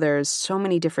 and now there's so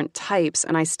many different types,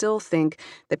 and I still think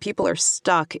that people are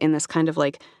stuck in this kind of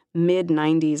like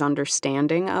mid-90s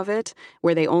understanding of it,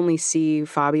 where they only see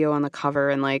Fabio on the cover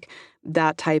and like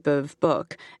that type of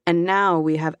book. And now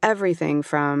we have everything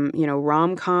from,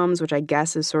 rom-coms, which I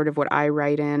guess is sort of what I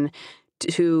write in,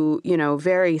 to,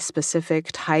 very specific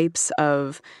types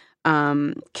of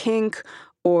kink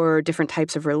or different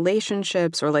types of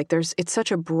relationships, or like it's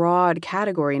such a broad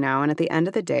category now. And at the end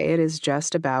of the day, it is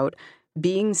just about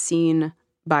being seen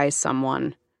by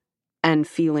someone and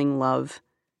feeling love.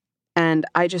 And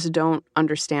I just don't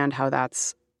understand how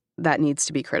that needs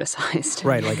to be criticized.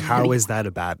 Right. Like, how is that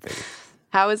a bad thing?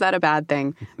 How is that a bad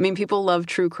thing? I mean, people love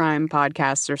true crime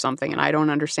podcasts or something, and I don't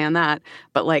understand that.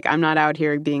 But, like, I'm not out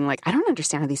here being like, I don't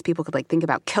understand how these people could, like, think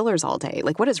about killers all day.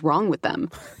 Like, what is wrong with them?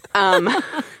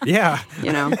 Yeah.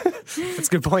 That's a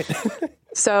good point.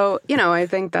 So, I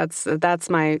think that's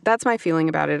my feeling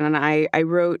about it. And I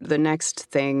wrote the next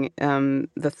thing.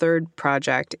 The third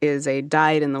project is a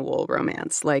dyed-in-the-wool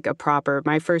romance, like a proper.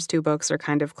 My first 2 books are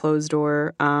kind of closed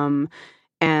door,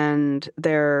 and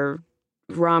they're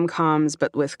rom-coms,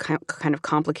 but with kind of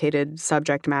complicated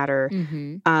subject matter.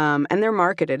 And they're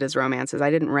marketed as romances.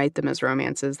 I didn't write them as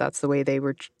romances. That's the way they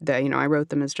were. I wrote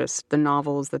them as just the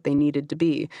novels that they needed to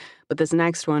be. But this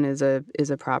next one is a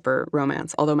proper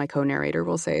romance. Although my co-narrator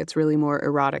will say it's really more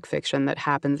erotic fiction that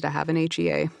happens to have an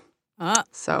HEA. I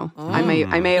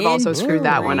may have also screwed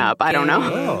that one up. I don't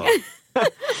know.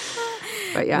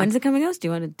 But yeah. When's it coming out? Do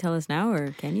you want to tell us now,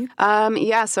 or can you?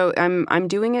 Yeah. So I'm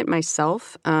doing it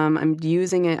myself. I'm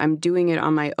doing it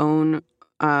on my own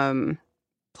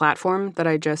platform that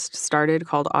I just started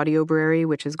called Audiobrary,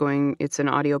 which is it's an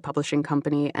audio publishing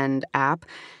company and app.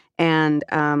 And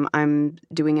I'm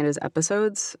doing it as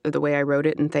episodes, the way I wrote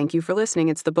it. And Thank You for Listening.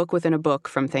 It's the book within a book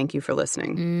from Thank You for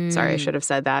Listening. Sorry, I should have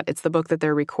said that. It's the book that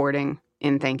they're recording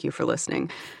in Thank You for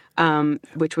Listening.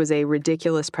 Which was a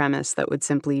ridiculous premise that would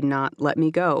simply not let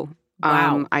me go.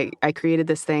 Wow. I created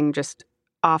this thing just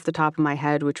off the top of my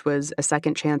head, which was a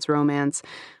second chance romance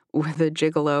with a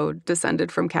gigolo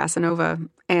descended from Casanova.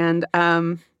 And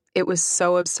it was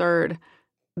so absurd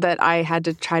that I had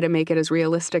to try to make it as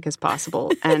realistic as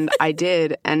possible. And I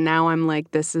did. And now I'm like,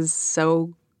 it's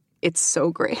so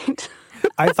great.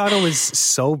 I thought it was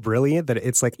so brilliant that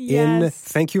it's like in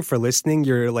Thank You for Listening,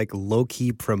 you're like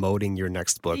low-key promoting your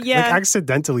next book. Yeah. Like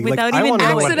accidentally. Without like I even want to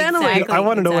know accidentally. I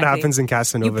want to know what happens in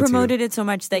Casanova You promoted too. it so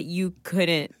much that you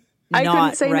couldn't I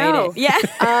couldn't say write no. it. Yeah.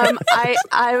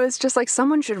 I was just like,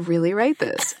 someone should really write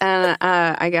this, and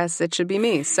I guess it should be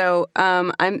me. So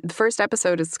the first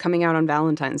episode is coming out on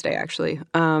Valentine's Day. Actually,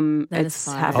 it's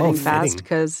fun. happening fitting. fast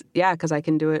because I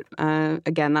can do it.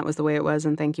 Again, that was the way it was,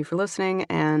 and thank you for listening.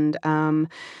 And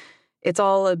it's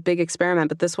all a big experiment,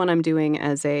 but this one I'm doing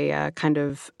as a kind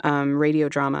of radio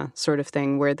drama sort of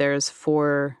thing where there's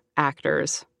 4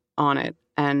 actors on it,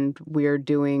 and we're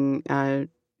doing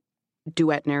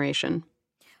duet narration.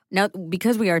 Now,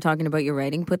 because we are talking about your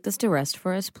writing, put this to rest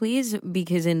for us, please,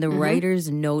 because in the writer's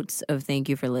notes of Thank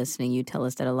You for Listening, you tell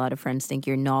us that a lot of friends think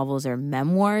your novels are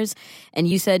memoirs, and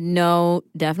you said no,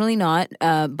 definitely not,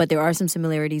 but there are some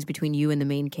similarities between you and the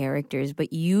main characters,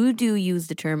 but you do use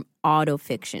the term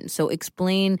autofiction, so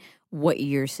explain what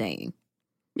you're saying.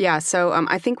 Yeah, so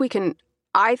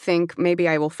I think maybe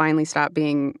I will finally stop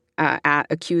being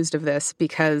accused of this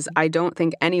because I don't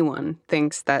think anyone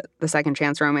thinks that The Second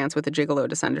Chance Romance with a Gigolo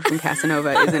Descended from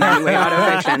Casanova is in any way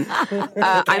autofiction.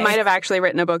 I might have actually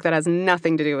written a book that has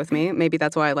nothing to do with me. Maybe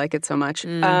that's why I like it so much.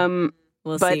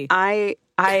 We'll see. I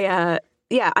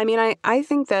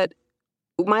think that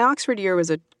my Oxford year was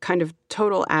a kind of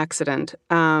total accident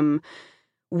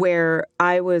where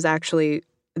I was actually,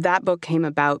 that book came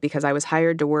about because I was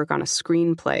hired to work on a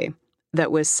screenplay that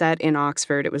was set in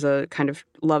Oxford. It was a kind of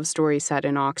love story set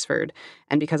in Oxford.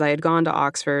 And because I had gone to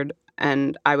Oxford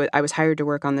and I was hired to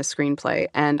work on this screenplay,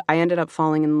 and I ended up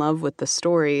falling in love with the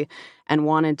story and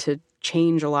wanted to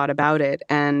change a lot about it.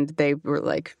 And they were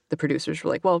like, the producers were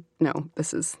like, well, no,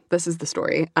 this is the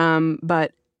story.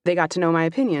 But they got to know my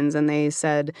opinions and they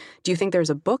said, do you think there's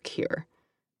a book here?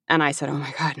 And I said, oh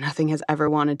my God, nothing has ever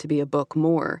wanted to be a book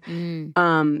more.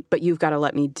 But you've got to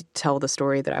let me tell the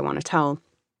story that I want to tell.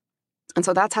 And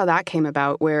so that's how that came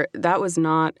about, where that was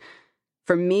not,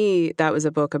 for me, that was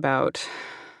a book about,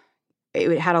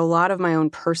 it had a lot of my own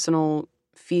personal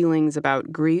feelings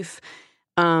about grief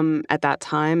at that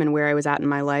time and where I was at in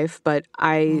my life. But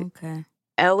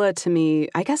Ella, to me,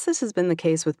 I guess this has been the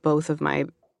case with both of my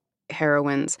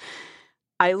heroines.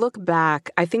 I look back,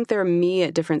 I think they're me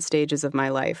at different stages of my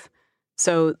life.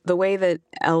 So the way that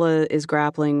Ella is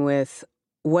grappling with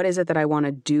what is it that I want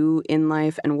to do in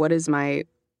life and what is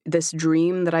this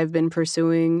dream that I've been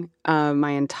pursuing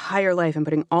my entire life and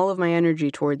putting all of my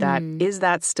energy toward that, is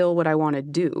that still what I want to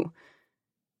do?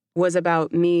 Was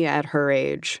about me at her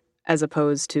age as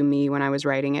opposed to me when I was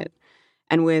writing it.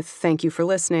 And with Thank You for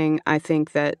Listening, I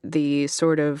think that the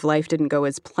sort of life didn't go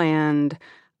as planned,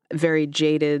 very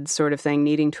jaded sort of thing,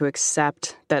 needing to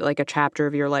accept that like a chapter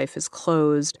of your life is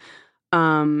closed.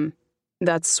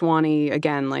 That's Swanee,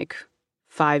 again, like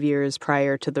 5 years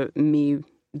prior to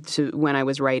to when I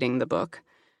was writing the book.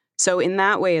 So in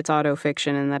that way, it's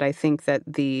autofiction, in that I think that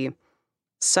the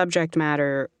subject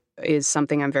matter is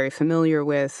something I'm very familiar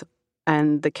with,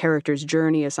 and the character's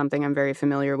journey is something I'm very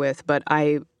familiar with, but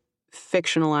I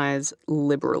fictionalize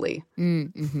liberally.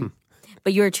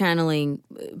 But you're channeling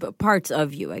parts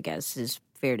of you, I guess, is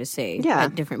fair to say,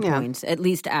 at different points, at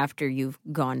least after you've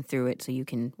gone through it, so you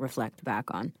can reflect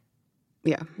back on.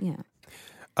 Yeah.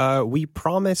 We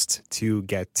promised to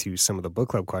get to some of the book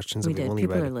club questions, and we've only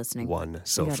read one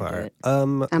so far.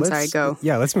 I'm sorry, go.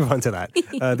 Yeah, let's move on to that.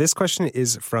 This question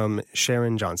is from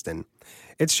Sharon Johnston.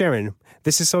 It's Sharon.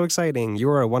 This is so exciting.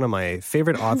 You are one of my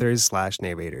favorite authors /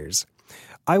 narrators.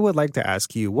 I would like to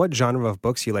ask you what genre of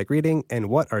books you like reading and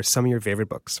what are some of your favorite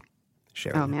books?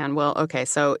 Sharon. Oh, man. Well, okay.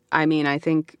 So, I mean, I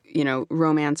think,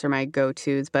 romance are my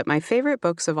go-tos, but my favorite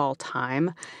books of all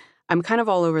time, I'm kind of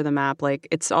all over the map. Like,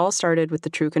 it's all started with The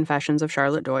True Confessions of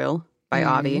Charlotte Doyle by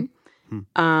Avi.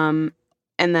 And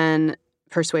then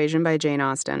Persuasion by Jane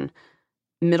Austen.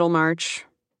 Middlemarch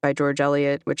by George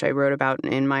Eliot, which I wrote about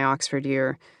in my Oxford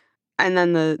year. And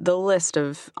then the list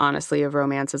of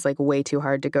romance is like way too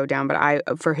hard to go down.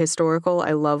 But for historical,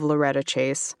 I love Loretta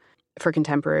Chase. For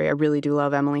contemporary, I really do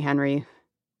love Emily Henry.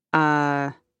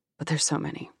 But there's so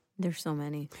many.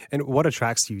 And what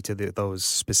attracts you to those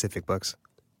specific books?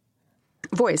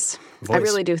 Voice. I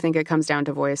really do think it comes down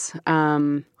to voice. I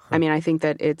mean, I think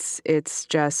that it's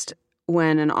just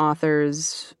when an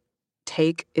author's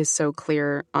take is so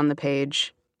clear on the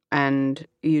page and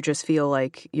you just feel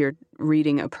like you're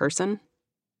reading a person.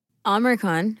 Amr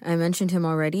Khan, I mentioned him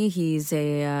already. He's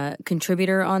a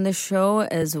contributor on the show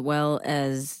as well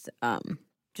as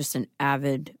just an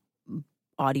avid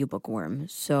audiobook worm.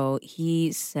 So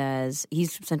he says,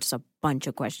 he's sent us a bunch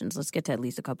of questions. Let's get to at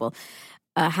least a couple.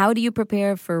 How do you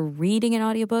prepare for reading an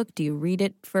audiobook? Do you read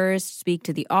it first, speak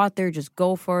to the author, just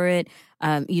go for it?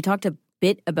 You talked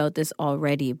bit about this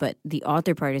already, but the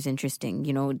author part is interesting.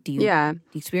 You know, do you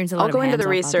experience a lot I'll of go into the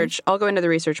hands-on research. I'll go into the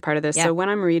research part of this. Yeah. So when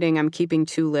I'm reading, I'm keeping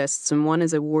 2 lists, and one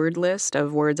is a word list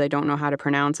of words I don't know how to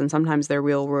pronounce, and sometimes they're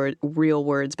real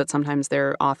words, but sometimes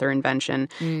they're author invention.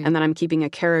 And then I'm keeping a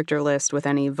character list with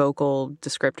any vocal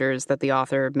descriptors that the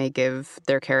author may give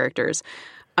their characters.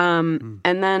 And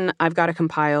then I've got to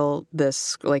compile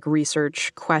this like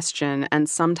research question, and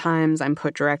sometimes I'm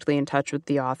put directly in touch with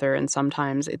the author, and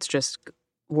sometimes it's just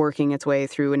working its way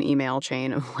through an email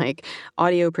chain of like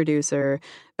audio producer,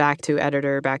 back to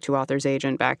editor, back to author's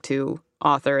agent, back to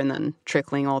author, and then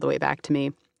trickling all the way back to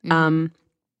me.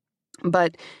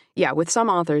 But yeah, with some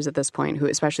authors at this point,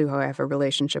 especially who I have a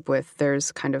relationship with,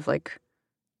 there's kind of like,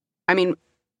 I mean,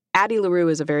 Addie LaRue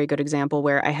is a very good example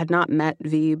where I had not met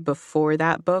V before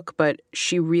that book, but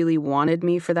she really wanted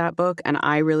me for that book, and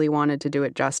I really wanted to do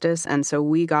it justice. And so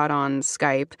we got on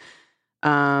Skype,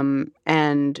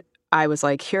 and I was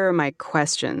like, here are my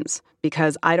questions,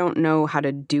 because I don't know how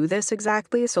to do this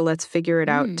exactly, so let's figure it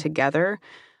out together.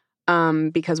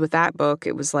 Because with that book,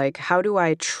 it was like, how do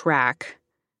I track...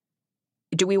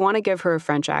 Do we want to give her a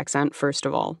French accent, first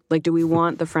of all? Like, do we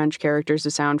want the French characters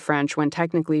to sound French when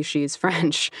technically she's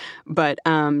French, but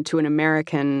to an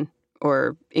American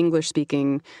or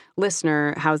English-speaking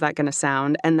listener, how's that going to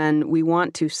sound? And then we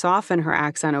want to soften her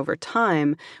accent over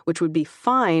time, which would be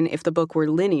fine if the book were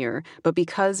linear, but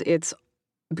because it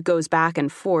goes back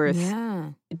and forth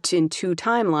in 2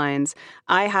 timelines,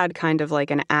 I had kind of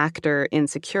like an actor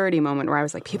insecurity moment where I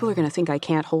was like, people are going to think I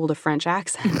can't hold a French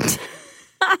accent.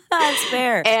 That's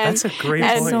fair. That's a great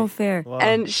point. That's so fair. Wow.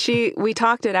 And we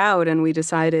talked it out, and we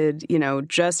decided, you know,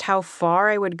 just how far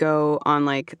I would go on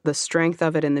like the strength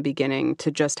of it in the beginning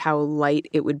to just how light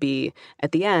it would be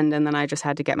at the end. And then I just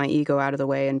had to get my ego out of the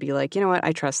way and be like, you know what?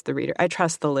 I trust the reader. I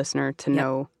trust the listener to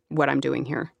know what I'm doing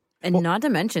here. And not to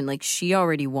mention, like, she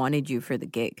already wanted you for the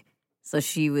gig. So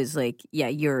she was like, yeah,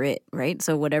 you're it, right?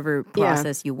 So whatever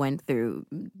process you went through,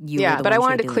 you were the but I one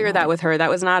wanted to clear that with her. That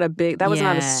was not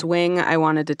a swing I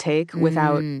wanted to take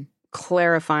without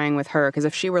clarifying with her. Because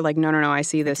if she were like, no, I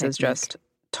see this as just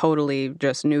totally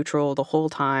just neutral the whole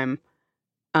time,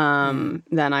 then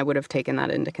I would have taken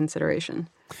that into consideration.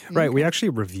 Right. We actually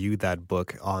reviewed that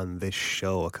book on this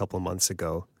show a couple months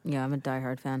ago. Yeah, I'm a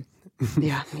diehard fan.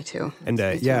 Yeah, me too. And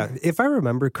if I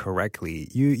remember correctly,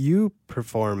 you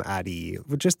perform Addie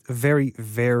with just a very,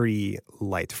 very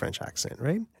light French accent,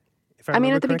 right? If I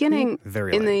mean, at the correctly, beginning,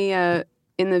 very light.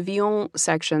 in the Villon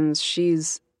sections,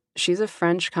 she's a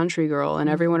French country girl, and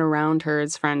everyone around her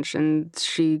is French. And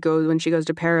when she goes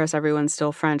to Paris, everyone's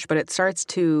still French. But it starts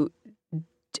to.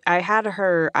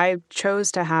 I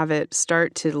chose to have it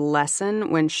start to lessen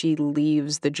when she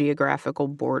leaves the geographical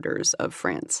borders of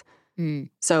France.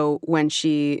 So when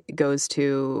she goes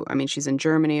to, I mean, she's in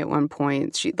Germany at one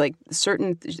point,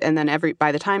 and then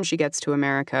by the time she gets to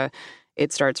America,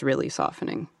 it starts really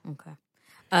softening. Okay.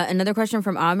 Another question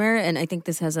from Amir, and I think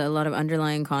this has a lot of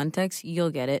underlying context.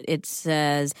 You'll get it. It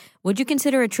says, would you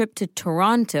consider a trip to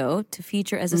Toronto to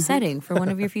feature as a setting for one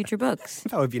of your future books?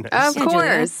 That would be nice. Of course.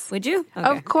 Julia, would you?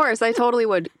 Okay. Of course. I totally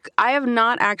would. I have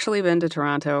not actually been to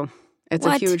Toronto. It's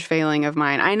a huge failing of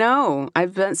mine. I know.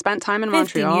 I've spent time in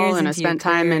Montreal, and I spent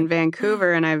time in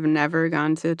Vancouver, and I've never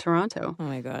gone to Toronto. Oh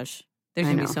my gosh. There's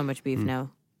going to be so much beef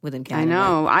now within Canada.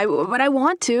 I know. But I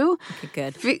want to.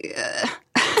 Okay, good.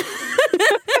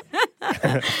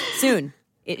 Soon.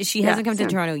 She hasn't come to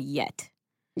Toronto yet.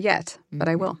 But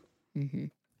I will.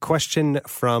 Question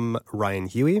from Ryan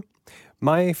Huey.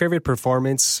 My favorite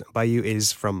performance by you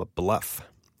is from Bluff.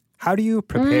 How do you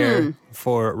prepare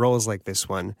for roles like this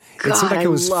one? It seemed like it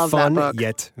was fun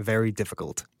yet very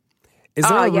difficult. Is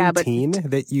there a routine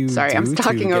that you Sorry, do I'm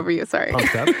talking over you. Sorry.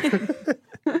 Pumped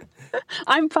up?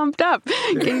 I'm pumped up.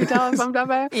 Can you tell I'm pumped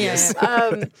up? Yes.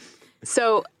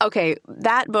 So, okay,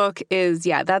 that book is,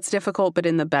 that's difficult, but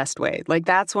in the best way. Like,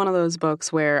 that's one of those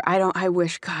books where I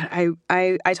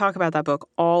talk about that book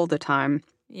all the time.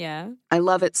 Yeah. I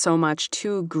love it so much.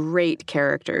 2 great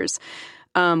characters,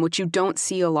 which you don't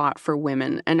see a lot for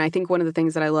women. And I think one of the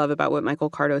things that I love about what Michael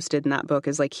Cardos did in that book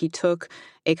is, like, he took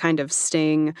a kind of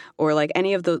Sting or, like,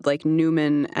 any of the, like,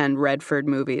 Newman and Redford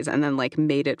movies and then, like,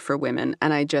 made it for women.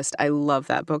 And I love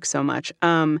that book so much.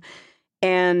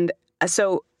 And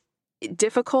so...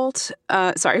 difficult.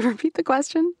 Sorry, repeat the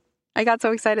question. I got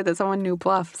so excited that someone knew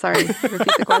Bluff. Sorry, repeat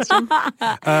the question.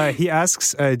 He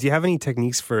asks, do you have any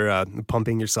techniques for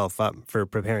pumping yourself up for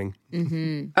preparing?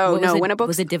 Oh, no. When a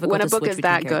book is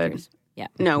that good. Yeah.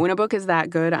 No, when a book is that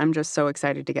good, I'm just so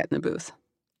excited to get in the booth.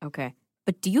 Okay.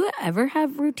 But do you ever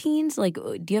have routines? Like,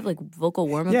 do you have like vocal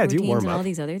warm-up Yeah, do routines you warm and all up?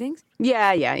 these other things?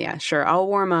 Yeah, sure. I'll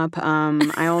warm up.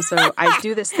 I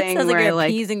do this thing Sounds like where you're I like.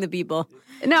 appeasing the people.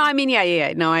 No, I mean,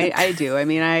 yeah. No, I do. I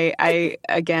mean, I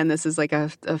again, this is like a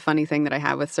funny thing that I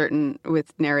have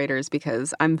with narrators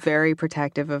because I'm very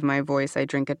protective of my voice. I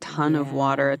drink a ton of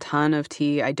water, a ton of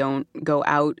tea. I don't go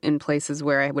out in places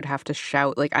where I would have to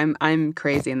shout. Like I'm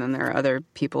crazy, and then there are other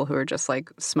people who are just like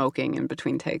smoking in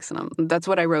between takes, and that's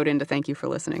what I wrote in to thank you for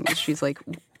listening. She's like,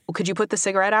 well, could you put the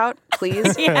cigarette out,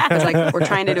 please? Because like we're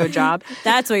trying to do a job.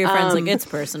 That's where your friend's like, it's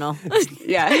personal.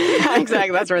 Yeah,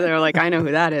 exactly. That's where they're like, I know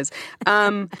who that is.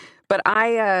 But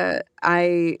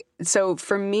so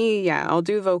for me, yeah, I'll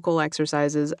do vocal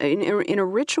exercises in a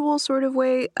ritual sort of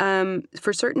way.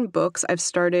 For certain books, I've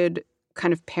started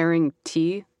kind of pairing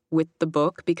tea with the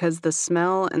book because the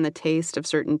smell and the taste of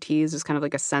certain teas is kind of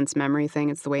like a sense memory thing.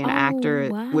 It's the way an actor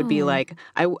would be like,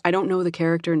 I don't know the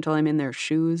character until I'm in their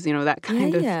shoes, that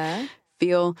kind of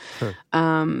feel.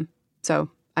 So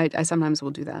I sometimes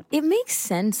will do that. It makes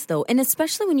sense though. And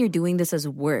especially when you're doing this as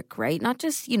work, right? Not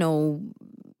just,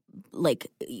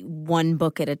 like one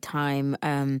book at a time.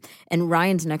 And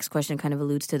Ryan's next question kind of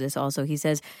alludes to this also. He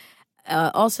says,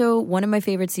 also, one of my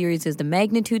favorite series is the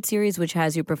Magnitude series, which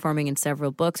has you performing in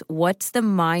several books. What's the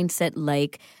mindset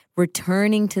like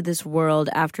returning to this world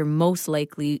after most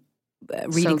likely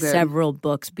reading several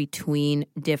books between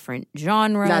different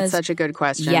genres? That's such a good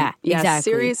question. Yeah,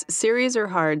 exactly. Series are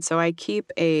hard. So I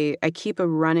keep a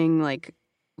running like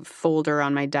folder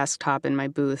on my desktop in my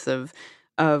booth of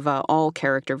all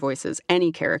character voices,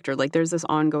 any character. Like there's this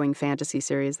ongoing fantasy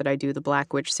series that I do, the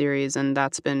Black Witch series, and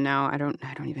that's been now I don't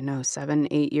even know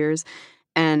 7-8 years,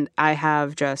 and I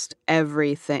have just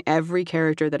every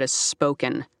character that is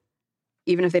spoken,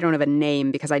 even if they don't have a name,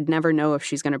 because I'd never know if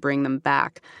she's going to bring them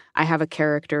back. I have a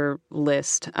character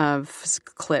list of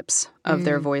clips of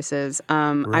their voices.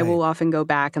 I will often go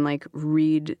back and like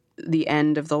read the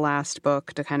end of the last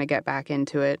book to kind of get back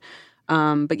into it.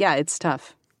 But yeah, it's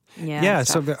tough. Yeah,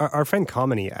 so our friend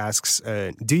Kamini asks,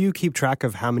 do you keep track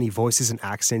of how many voices and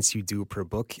accents you do per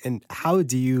book, and how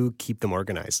do you keep them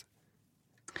organized?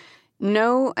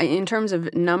 No, in terms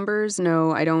of numbers,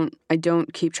 no, I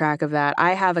don't keep track of that.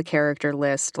 I have a character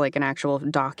list, like an actual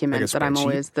document like like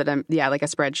a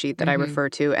spreadsheet that I refer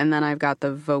to, and then I've got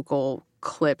the vocal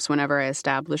clips. Whenever I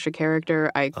establish a character,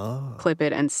 I clip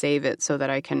it and save it so that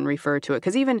I can refer to it.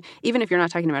 Because even if you're not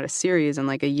talking about a series and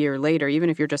like a year later, even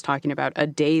if you're just talking about a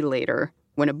day later,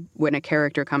 when a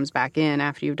character comes back in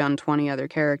after you've done 20 other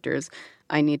characters,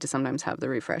 I need to sometimes have the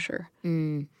refresher.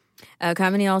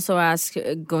 Kamini also asks,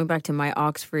 going back to my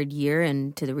Oxford year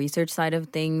and to the research side of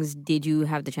things, did you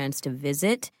have the chance to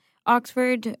visit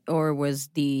Oxford, or was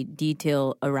the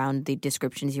detail around the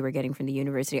descriptions you were getting from the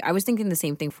university? I was thinking the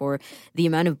same thing for the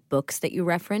amount of books that you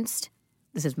referenced.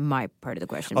 This is my part of the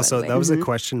question. Also, by the way. That was a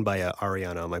question by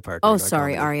Ariana, my partner. Oh,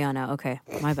 sorry, Ariana. Okay,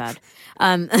 my bad.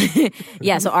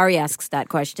 Yeah, so Ari asks that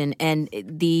question, and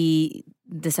the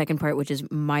second part, which is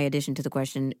my addition to the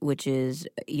question, which is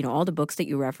all the books that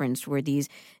you referenced were these.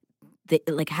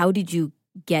 Like, how did you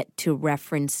get to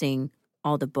referencing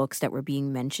all the books that were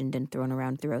being mentioned and thrown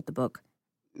around throughout the book?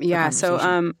 Yeah,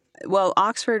 so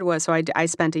Oxford was, so I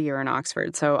spent a year in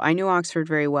Oxford. So I knew Oxford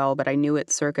very well, but I knew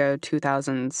it circa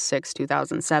 2006,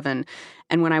 2007.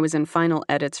 And when I was in final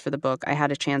edits for the book, I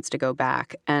had a chance to go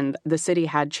back. And the city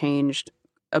had changed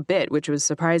a bit, which was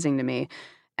surprising to me.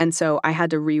 And so I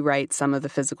had to rewrite some of the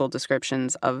physical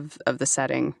descriptions of the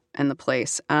setting and the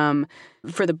place.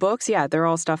 For the books, yeah, they're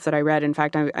all stuff that I read. In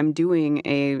fact, I'm doing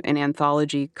an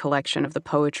anthology collection of the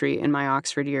poetry in my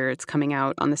Oxford year. It's coming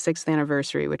out on the 6th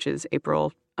anniversary, which is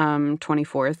April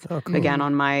 24th, again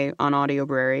on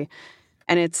Audiobrary.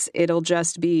 And it'll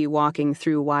just be walking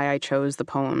through why I chose the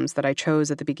poems that I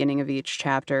chose at the beginning of each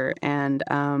chapter, and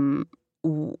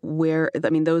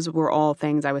those were all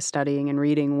things I was studying and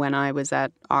reading when I was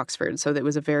at Oxford. So that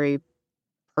was a very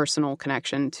personal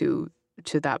connection to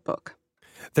that book.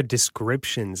 The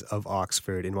descriptions of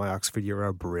Oxford in my Oxford year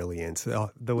are brilliant.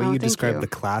 The way you describe the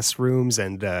classrooms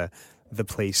and the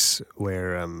place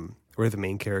where the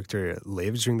main character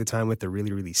lives during the time with the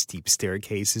really, really steep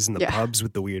staircases and the pubs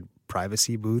with the weird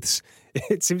privacy booths.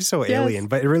 It seems so alien,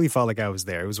 but it really felt like I was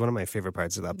there. It was one of my favorite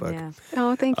parts of that book. Yeah.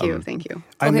 Oh, thank you. Thank you.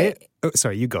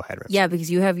 Sorry, you go ahead, Rams. Yeah,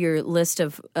 because you have your list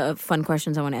of fun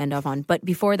questions I want to end off on. But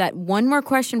before that, one more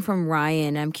question from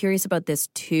Ryan. I'm curious about this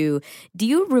too. Do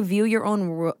you review your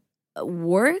own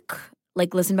work?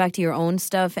 Like listen back to your own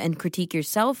stuff and critique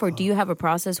yourself? Or do you have a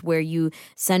process where you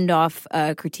send off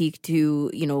a critique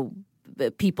to,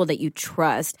 people that you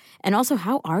trust? And also,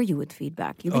 how are you with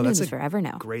feedback? You've been doing this forever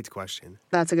now. Great question.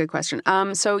 That's a good question.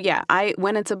 So yeah,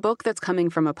 when it's a book that's coming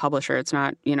from a publisher, it's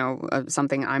not,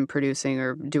 something I'm producing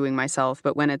or doing myself,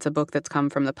 but when it's a book that's come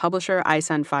from the publisher, I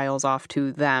send files off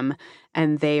to them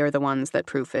and they are the ones that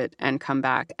proof it and come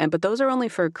back. But those are only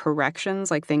for corrections,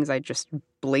 like things I just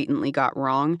blatantly got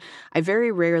wrong. I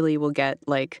very rarely will get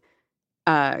like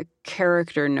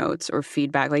character notes or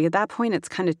feedback. Like at that point, it's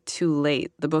kind of too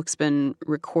late. The book's been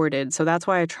recorded. So that's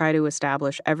why I try to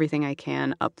establish everything I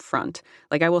can up front.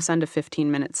 Like I will send a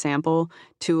 15-minute sample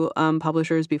to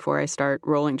publishers before I start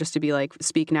rolling, just to be like,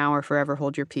 speak now or forever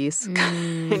hold your peace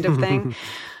kind of thing.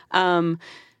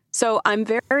 So I'm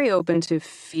very open to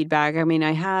feedback. I mean,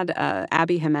 I had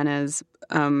Abby Jimenez.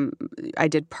 I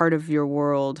did Part of Your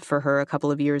World for her a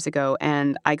couple of years ago,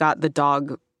 and I got the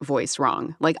dog voice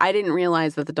wrong. Like, I didn't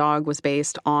realize that the dog was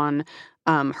based on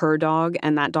her dog,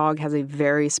 and that dog has a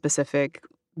very specific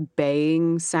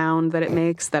baying sound that it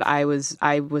makes that I was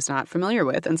not familiar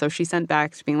with. And so she sent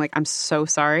back being like, I'm so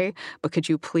sorry, but could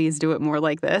you please do it more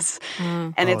like this?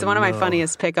 And it's one of my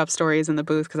funniest pickup stories in the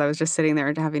booth because I was just sitting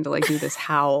there having to like do this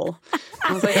howl.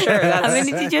 I was like, sure. How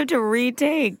many did you have to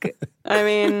retake? I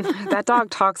mean, that dog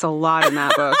talks a lot in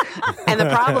that book. And the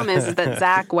problem is that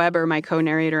Zach Weber, my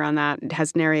co-narrator on that,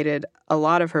 has narrated a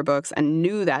lot of her books and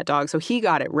knew that dog, so he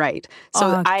got it right.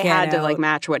 So I had to like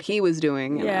match what he was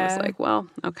doing, and I was like, well,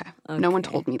 okay. No one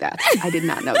told me that. I did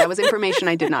not know. That was information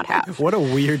I did not have. What a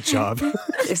weird job.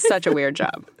 It's such a weird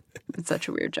job. It's such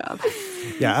a weird job.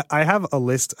 Yeah, I have a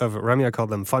list of, Ramya called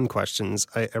them fun questions.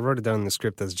 I wrote it down in the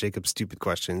script as Jacob's stupid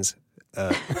questions.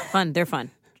 Fun, they're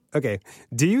fun. Okay.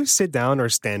 Do you sit down or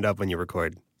stand up when you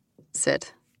record?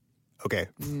 Sit. Okay.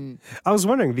 I was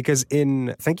wondering because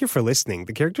in Thank You for Listening,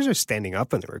 the characters are standing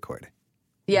up when they record.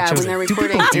 Yeah, when they're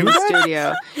recording in the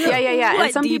studio. Yeah. What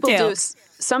And some detail? people do.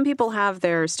 Some people have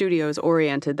their studios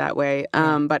oriented that way.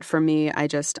 But for me, I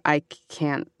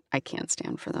can't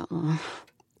stand for that long.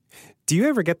 Do you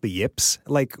ever get the yips?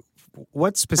 Like,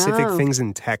 what specific things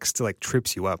in text like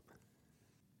trips you up?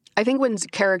 I think when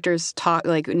characters talk,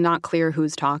 like not clear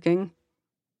who's talking,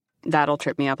 that'll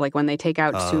trip me up. Like when they take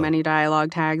out too many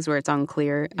dialogue tags where it's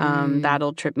unclear,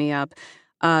 that'll trip me up.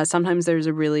 Sometimes there's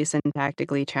a really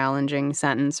syntactically challenging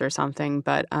sentence or something,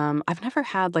 but I've never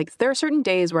had like, there are certain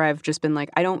days where I've just been like,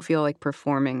 I don't feel like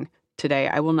performing today.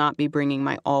 I will not be bringing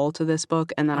my all to this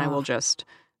book, and then I will just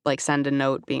like send a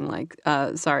note being like,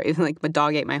 sorry, like my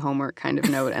dog ate my homework kind of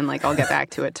note, and like I'll get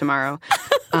back to it tomorrow.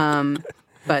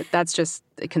 But that's just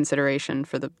a consideration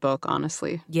for the book,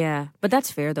 honestly. Yeah, but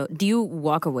that's fair though. Do you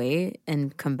walk away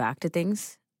and come back to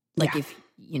things? Like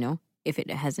if it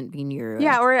hasn't been your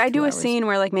or I do a hours. scene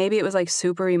where like maybe it was like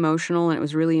super emotional and it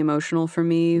was really emotional for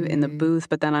me in the booth,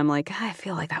 but then I'm like, I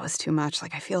feel like that was too much.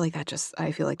 Like I feel like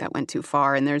that went too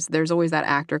far. And there's always that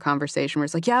actor conversation where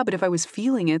it's like, yeah, but if I was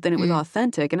feeling it, then it was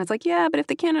authentic. And it's like, yeah, but if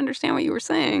they can't understand what you were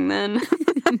saying, then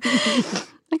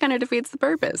that kind of defeats the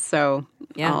purpose. So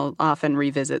I'll often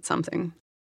revisit something.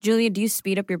 Julia, do you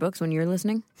speed up your books when you're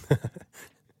listening?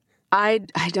 I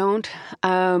don't.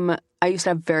 I used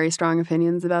to have very strong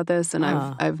opinions about this, and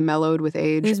I've mellowed with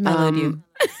age. Who's mellowed you?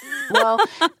 Well,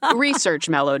 research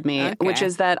mellowed me, which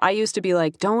is that I used to be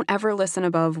like, don't ever listen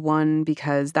above 1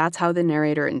 because that's how the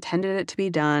narrator intended it to be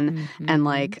done. And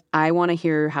like, I want to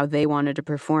hear how they wanted to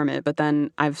perform it. But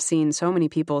then I've seen so many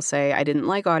people say I didn't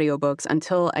like audiobooks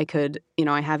until I could,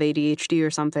 I have ADHD or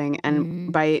something.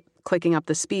 And by clicking up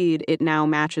the speed, it now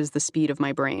matches the speed of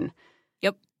my brain.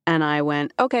 Yep. And I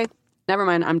went, okay, never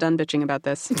mind. I'm done bitching about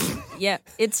this. Yeah,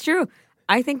 it's true.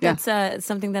 I think that's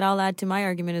something that I'll add to my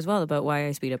argument as well about why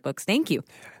I speed up books. Thank you.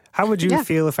 How would you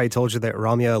feel if I told you that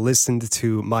Ramya listened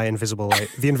to The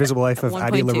Invisible Life of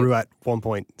Addie LaRue at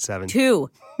 1.7? 2.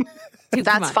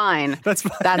 That's fine. That's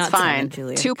fine. That's Not fine.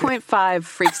 2.5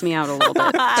 freaks me out a little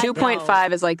bit.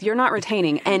 2.5 is like, you're not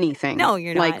retaining anything. No,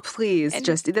 you're not. Like, please,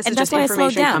 this is that's just why I slowed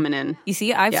information down. coming in. You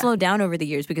see, I've slowed down over the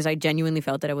years because I genuinely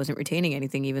felt that I wasn't retaining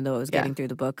anything, even though I was getting through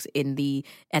the books at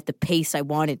the pace I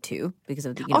wanted to because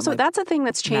of the. Also, that's a thing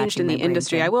that's changed in the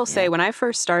industry. I will say, when I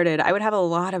first started, I would have a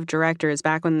lot of directors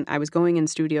back when I was going in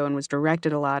studio and was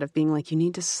directed a lot of being like, you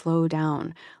need to slow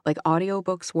down. Like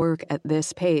audiobooks work at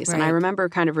this pace, and I remember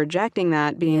kind of rejecting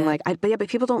that, being like. But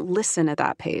people don't listen at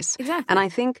that pace. Exactly. And I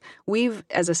think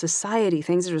as a society,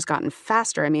 things have just gotten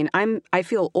faster. I mean, I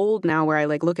feel old now where I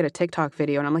like look at a TikTok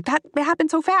video and I'm like, that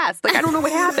happened so fast. Like, I don't know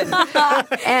what happened.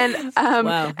 And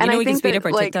wow. And we can speed up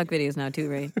our TikTok videos now too,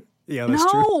 right? Yeah, that's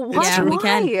true. Why? We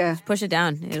can. Just push it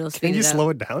down. It'll speed it up. Can you slow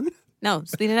it down? No,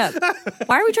 speed it up.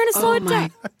 Why are we trying to slow it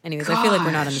down? Anyways, I feel like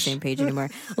we're not on the same page anymore.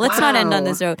 Let's not end on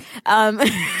this note.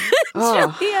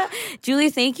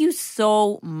 Julia, thank you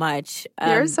so much.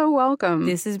 You're so welcome.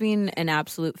 This has been an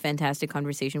absolute fantastic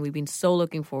conversation. We've been so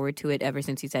looking forward to it ever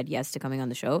since you said yes to coming on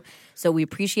the show. So we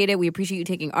appreciate it. We appreciate you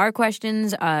taking our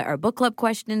questions, our book club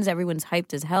questions. Everyone's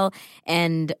hyped as hell.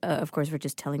 And of course, for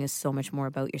just telling us so much more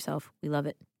about yourself. We love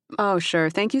it. Oh, sure.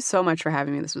 Thank you so much for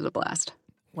having me. This was a blast.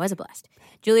 Was a blast.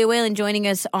 Julia Whelan joining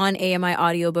us on AMI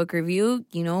Audiobook Review.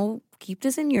 You know, keep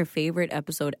this in your favorite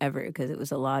episode ever because it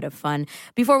was a lot of fun.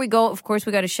 Before we go, of course,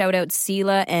 we got to shout out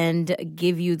CELA and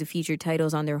give you the featured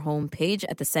titles on their homepage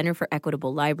at the Center for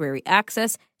Equitable Library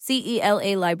Access,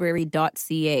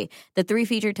 CELAlibrary.ca. The 3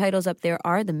 featured titles up there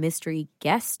are The Mystery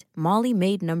Guest, Molly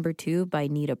Maid No. 2 by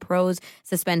Nita Prose,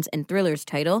 Suspense and Thrillers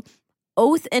title,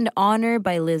 Oath and Honor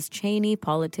by Liz Cheney,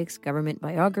 Politics, Government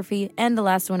Biography. And the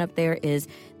last one up there is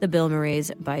The Bill Murrays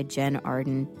by Jen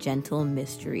Arden, Gentle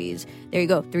Mysteries. There you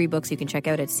go. 3 books you can check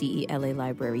out at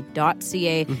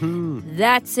CELAlibrary.ca.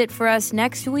 That's it for us.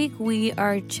 Next week, we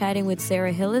are chatting with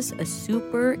Sarah Hillis, a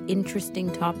super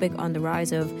interesting topic on the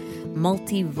rise of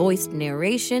multi-voiced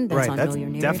narration. That's on that's Know Your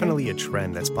Narrator. Definitely a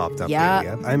trend that's popped up Yeah.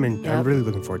 lately. I'm really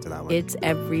looking forward to that one. It's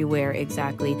everywhere,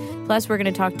 exactly. Plus, we're going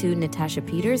to talk to Natasha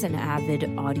Peters, an avid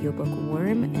audiobook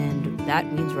worm, and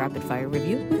that means rapid fire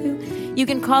review. Woohoo. You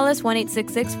can call us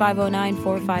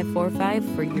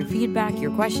 1-866-509-4545 for your feedback,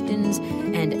 your questions,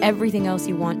 and everything else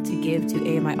you want to give to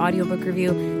AMI Audiobook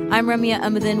Review. I'm Ramya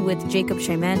Amadin with Jacob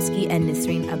Szymanski and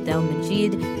Nisreen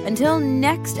Abdel-Majid. Until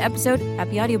next episode,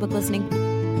 happy audiobook listening.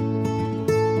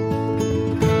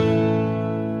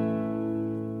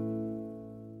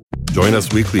 Join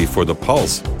us weekly for The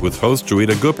Pulse with host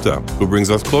Joeita Gupta, who brings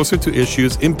us closer to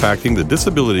issues impacting the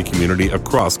disability community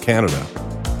across Canada.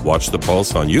 Watch The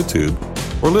Pulse on YouTube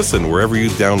or listen wherever you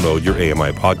download your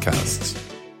AMI podcasts.